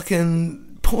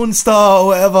fucking porn star or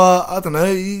whatever, I don't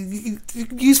know, you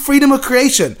use Freedom of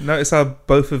Creation. Notice how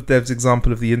both of Dev's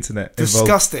example of the internet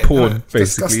disgusting porn,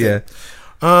 basically.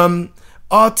 Disgusting.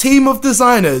 Our team of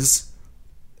designers,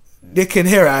 Nick and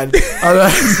Hiran,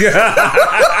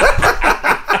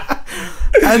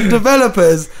 and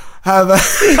developers have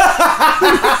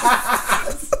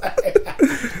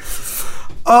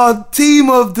our team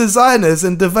of designers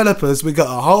and developers, we got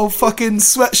a whole fucking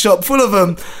sweatshop full of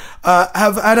them,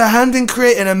 have had a hand in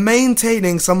creating and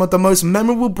maintaining some of the most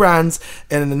memorable brands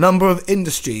in a number of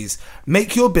industries.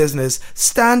 Make your business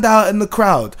stand out in the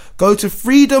crowd. Go to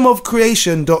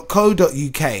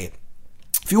freedomofcreation.co.uk.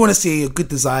 If you want to see a good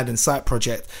design and site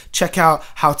project, check out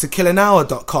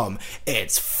howtokillanhour.com.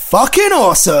 It's fucking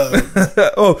awesome.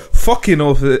 Oh, fucking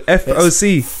awesome.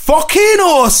 FOC. Fucking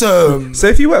awesome. So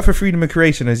if you work for Freedom of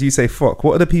Creation, as you say, FOC,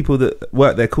 what are the people that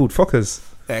work there called? Fockers?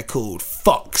 They're called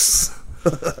Fox.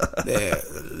 They're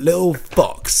little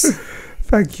Fox.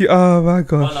 Thank you. Oh my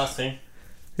gosh. One last thing.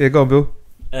 Yeah, go on, Bill.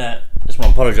 Just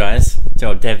want to apologise to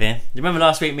old Dev here. Do you remember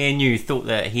last week me and you thought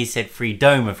that he said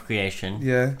Freedom of Creation?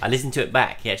 Yeah. I listened to it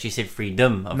back. He actually said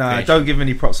Freedom of Creation. No, don't give him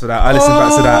any props for that. I listened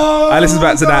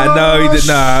back to that. No, he did.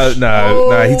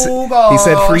 No. He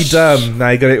said Freedom.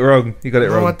 No, he got it wrong.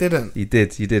 No, I didn't. You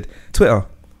did. Twitter.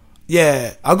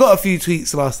 Yeah, I got a few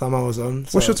tweets last time I was on.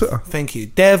 So what's your Twitter? Thank you.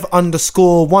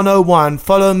 Dev_101.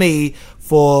 Follow me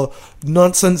for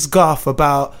nonsense guff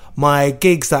about my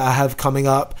gigs that I have coming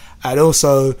up, and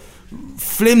also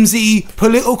flimsy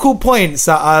political points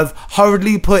that I've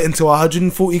hurriedly put into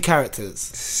 140 characters.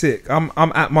 Sick. I'm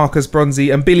at Marcus Bronzy,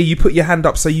 and Billy, you put your hand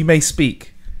up so you may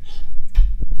speak.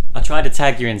 I tried to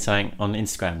tag you in something on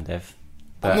Instagram, Dev,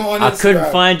 but I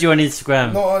couldn't find you on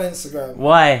Instagram. Not on Instagram.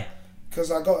 Why? Because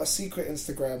I got a secret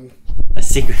Instagram. A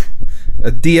secret?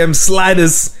 A DM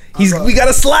sliders. We got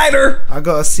a slider. I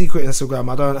got a secret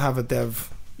Instagram. I don't have a Dev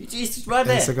It's right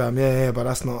there. Instagram. Yeah, but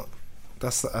that's not.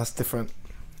 That's different.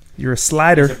 You're a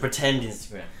slider. It's a pretend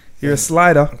Instagram. You're a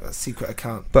slider. I got a secret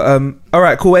account. But all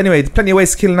right, cool. Anyway, plenty of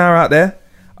ways to kill an hour out there.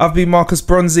 I've been Marcus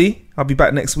Bronzy. I'll be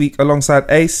back next week alongside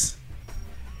Ace.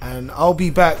 And I'll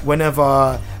be back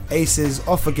whenever Ace is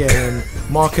off again and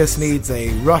Marcus needs a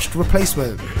rushed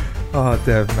replacement. Oh,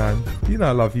 damn, man. You know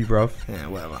I love you, bro. Yeah,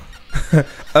 whatever.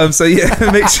 So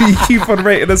yeah, make sure you keep on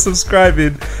rating and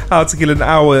subscribing How to Kill an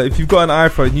Hour. If you've got an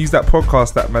iPhone, use that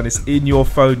podcast app, man. It's in your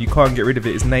phone. You can't get rid of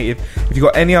it. It's native. If you've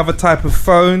got any other type of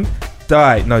phone,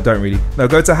 no, don't really. No,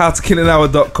 go to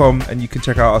howtokillanhour.com and you can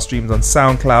check out our streams on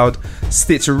SoundCloud,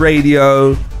 Stitcher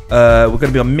Radio. We're going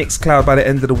to be on Mixcloud by the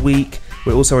end of the week.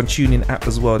 We're also on TuneIn app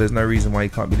as well. There's no reason why you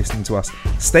can't be listening to us.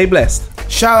 Stay blessed.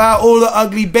 Shout out all the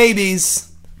ugly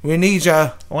babies. We need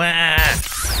ya.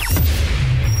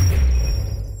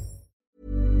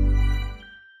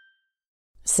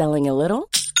 Selling a little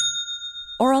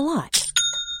or a lot?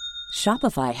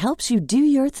 Shopify helps you do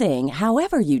your thing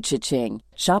however you cha-ching.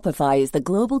 Shopify is the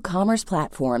global commerce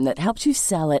platform that helps you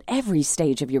sell at every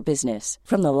stage of your business.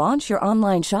 From the launch your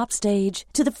online shop stage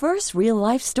to the first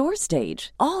real-life store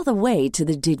stage, all the way to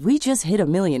the did we just hit a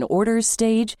million orders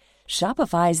stage.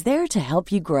 Shopify is there to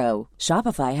help you grow.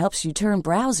 Shopify helps you turn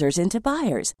browsers into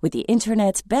buyers with the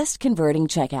internet's best converting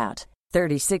checkout.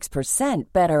 36%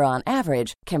 better on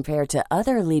average compared to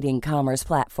other leading commerce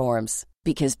platforms.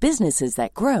 Because businesses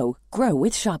that grow, grow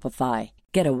with Shopify.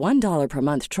 Get a $1 per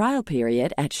month trial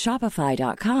period at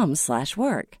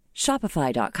shopify.com/work.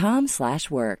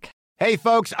 Shopify.com/work. Hey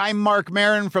folks, I'm Mark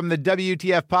Maron from the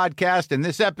WTF Podcast, and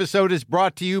this episode is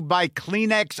brought to you by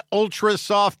Kleenex Ultra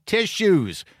Soft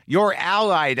Tissues, your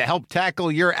ally to help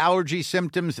tackle your allergy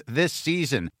symptoms this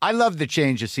season. I love the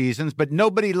change of seasons, but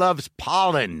nobody loves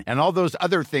pollen and all those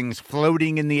other things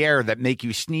floating in the air that make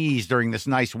you sneeze during this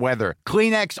nice weather.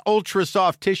 Kleenex Ultra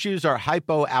Soft Tissues are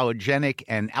hypoallergenic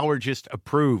and allergist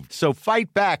approved, so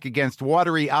fight back against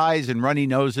watery eyes and runny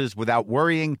noses without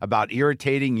worrying about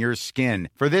irritating your skin.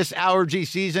 For this allergy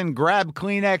season, grab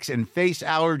Kleenex and face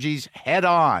allergies head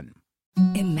on.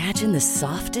 Imagine the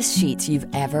softest sheets you've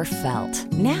ever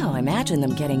felt. Now imagine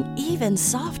them getting even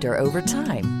softer over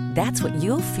time. That's what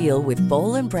you'll feel with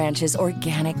Boll & Branch's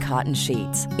organic cotton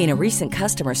sheets. In a recent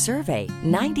customer survey,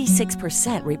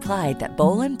 96% replied that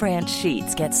Boll & Branch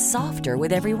sheets get softer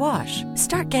with every wash.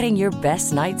 Start getting your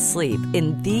best night's sleep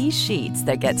in these sheets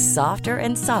that get softer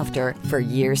and softer for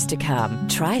years to come.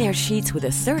 Try their sheets with a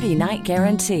 30-night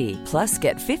guarantee. Plus,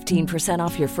 get 15%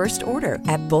 off your first order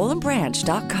at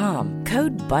bollandbranch.com.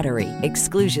 Code BUTTERY.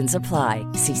 Exclusions apply.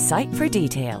 See site for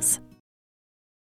details.